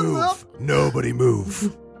 Nobody move. Nobody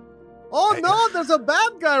move. oh no, there's a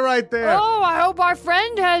bad guy right there. Oh, I hope our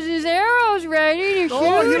friend has his arrows ready to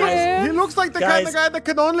shoot him. He looks like the kind of guy that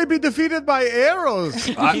can only be defeated by arrows.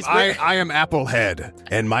 I am Applehead,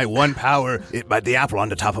 and my one power, the apple on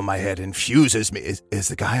the top of my head infuses me. Is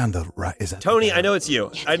the guy on the right? Is that Tony, I know it's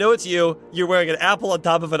you. You're wearing an apple on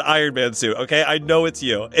top of an Iron Man suit, okay? I know it's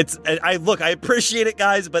you. I appreciate it,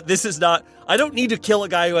 guys, but this is not... I don't need to kill a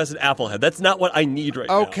guy who has an apple head. That's not what I need right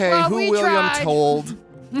now. Okay, Well, who we William tried. told?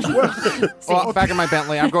 Well, back in my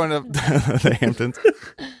Bentley, I'm going to the Hamptons.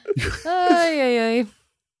 Ay.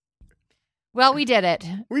 Well, we did it.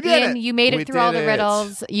 We did Ian, it. you made it We through all did the it.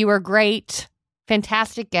 riddles. You were great.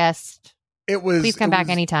 Fantastic guest. Please come back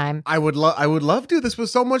anytime. I would love to. This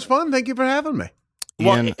was so much fun. Thank you for having me.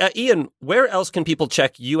 Well, Ian, where else can people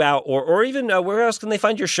check you out, or even where else can they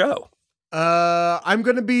find your show? I'm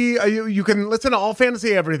going to be, you can listen to All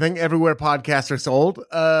Fantasy Everything, everywhere podcasts are sold.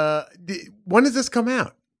 When does this come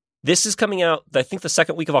out? This is coming out, I think, the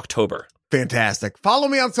second week of October. Fantastic. Follow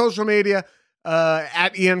me on social media,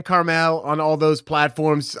 at Ian Karmel on all those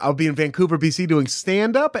platforms. I'll be in Vancouver, BC doing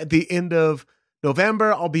stand-up at the end of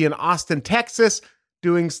November. I'll be in Austin, Texas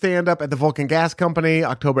doing stand-up at the Vulcan Gas Company,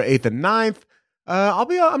 October 8th and 9th.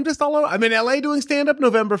 I'm just all over. I'm in LA doing stand-up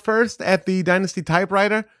November 1st at the Dynasty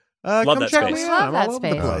Typewriter. Love come that check space. me Love out. I'm that all over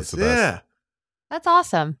the space. place. it's the best. Yeah. That's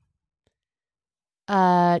awesome.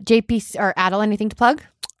 JP or Adel, anything to plug?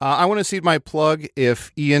 I want to see my plug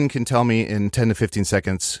if Ian can tell me in 10 to 15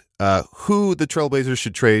 seconds who the Trailblazers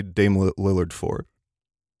should trade Dame Lillard for.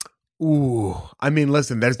 Ooh, I mean,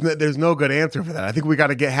 listen, there's no good answer for that. I think we got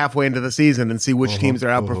to get halfway into the season and see which teams are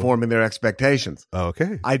outperforming their expectations.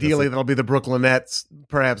 Okay. Ideally, that'll be the Brooklyn Nets,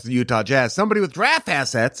 perhaps the Utah Jazz, somebody with draft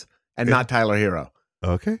assets and not Tyler Hero.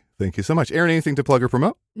 Okay. Thank you so much. Aaron, anything to plug or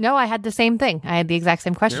promote? No, I had the same thing. I had the exact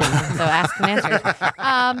same question. So ask and answer.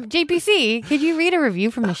 JPC, could you read a review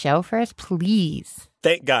from the show for us, please?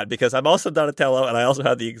 Thank God, because I'm also Donatello, and I also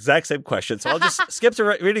have the exact same question. So I'll just skip to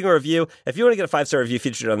reading a review. If you want to get a 5-star review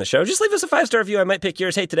featured on the show, just leave us a 5-star review. I might pick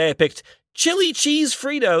yours. Hey, today I picked Chili Cheese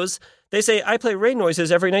Fritos. They say, I play rain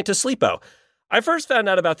noises every night to sleepo. I first found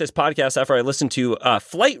out about this podcast after I listened to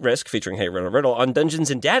Flight Risk, featuring Hey Riddle Riddle, on Dungeons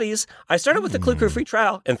and Daddies. I started with the Clue Crew free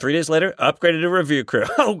trial, and 3 days later, upgraded to review crew.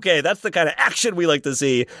 Okay, that's the kind of action we like to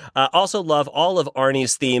see. Also love all of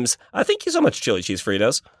Arnie's themes. Thank you so much, Chili Cheese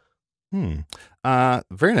Fritos.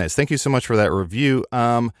 Very nice. Thank you so much for that review.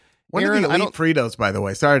 One Aaron, of the elite Fritos, by the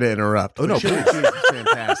way. Sorry to interrupt. Oh, no, Chili please. cheese is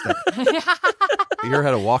fantastic. You ever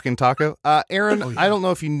had a walk-in taco? Aaron, I don't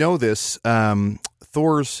know if you know this.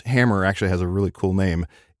 Thor's hammer actually has a really cool name.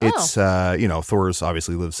 It's, Thor's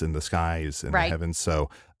obviously lives in the skies and the heavens. So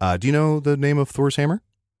do you know the name of Thor's hammer?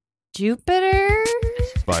 Jupiter.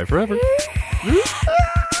 Bye forever.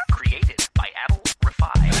 Created by Adel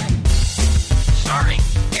Rafai. Starring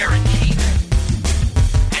Aaron Keith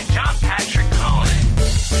and John Patrick Cohen.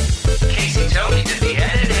 Casey Tony did the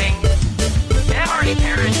editing. And Artie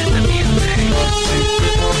Parrish did the music.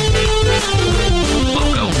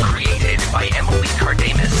 Logo created by Emily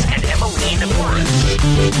Cardamus and Emmeline Morris.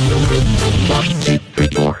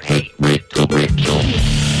 Hey, Riddle.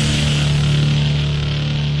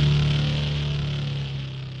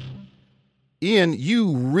 Ian,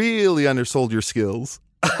 you really undersold your skills.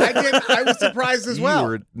 I did. I was surprised as well. You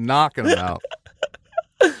were knocking them out.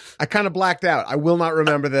 I kind of blacked out. I will not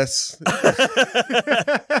remember this.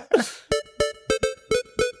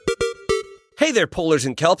 Hey there, polars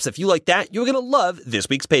and kelps. If you like that, you're going to love this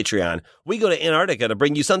week's Patreon. We go to Antarctica to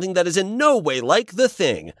bring you something that is in no way like The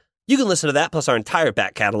Thing. You can listen to that plus our entire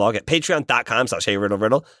back catalog at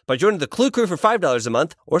patreon.com/HeyRiddleRiddle by joining the Clue Crew for $5 a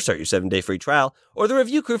month or start your 7-day free trial, or the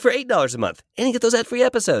Review Crew for $8 a month and you get those ad-free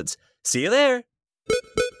episodes. See you there.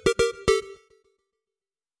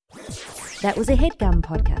 That was a HeadGum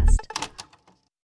podcast.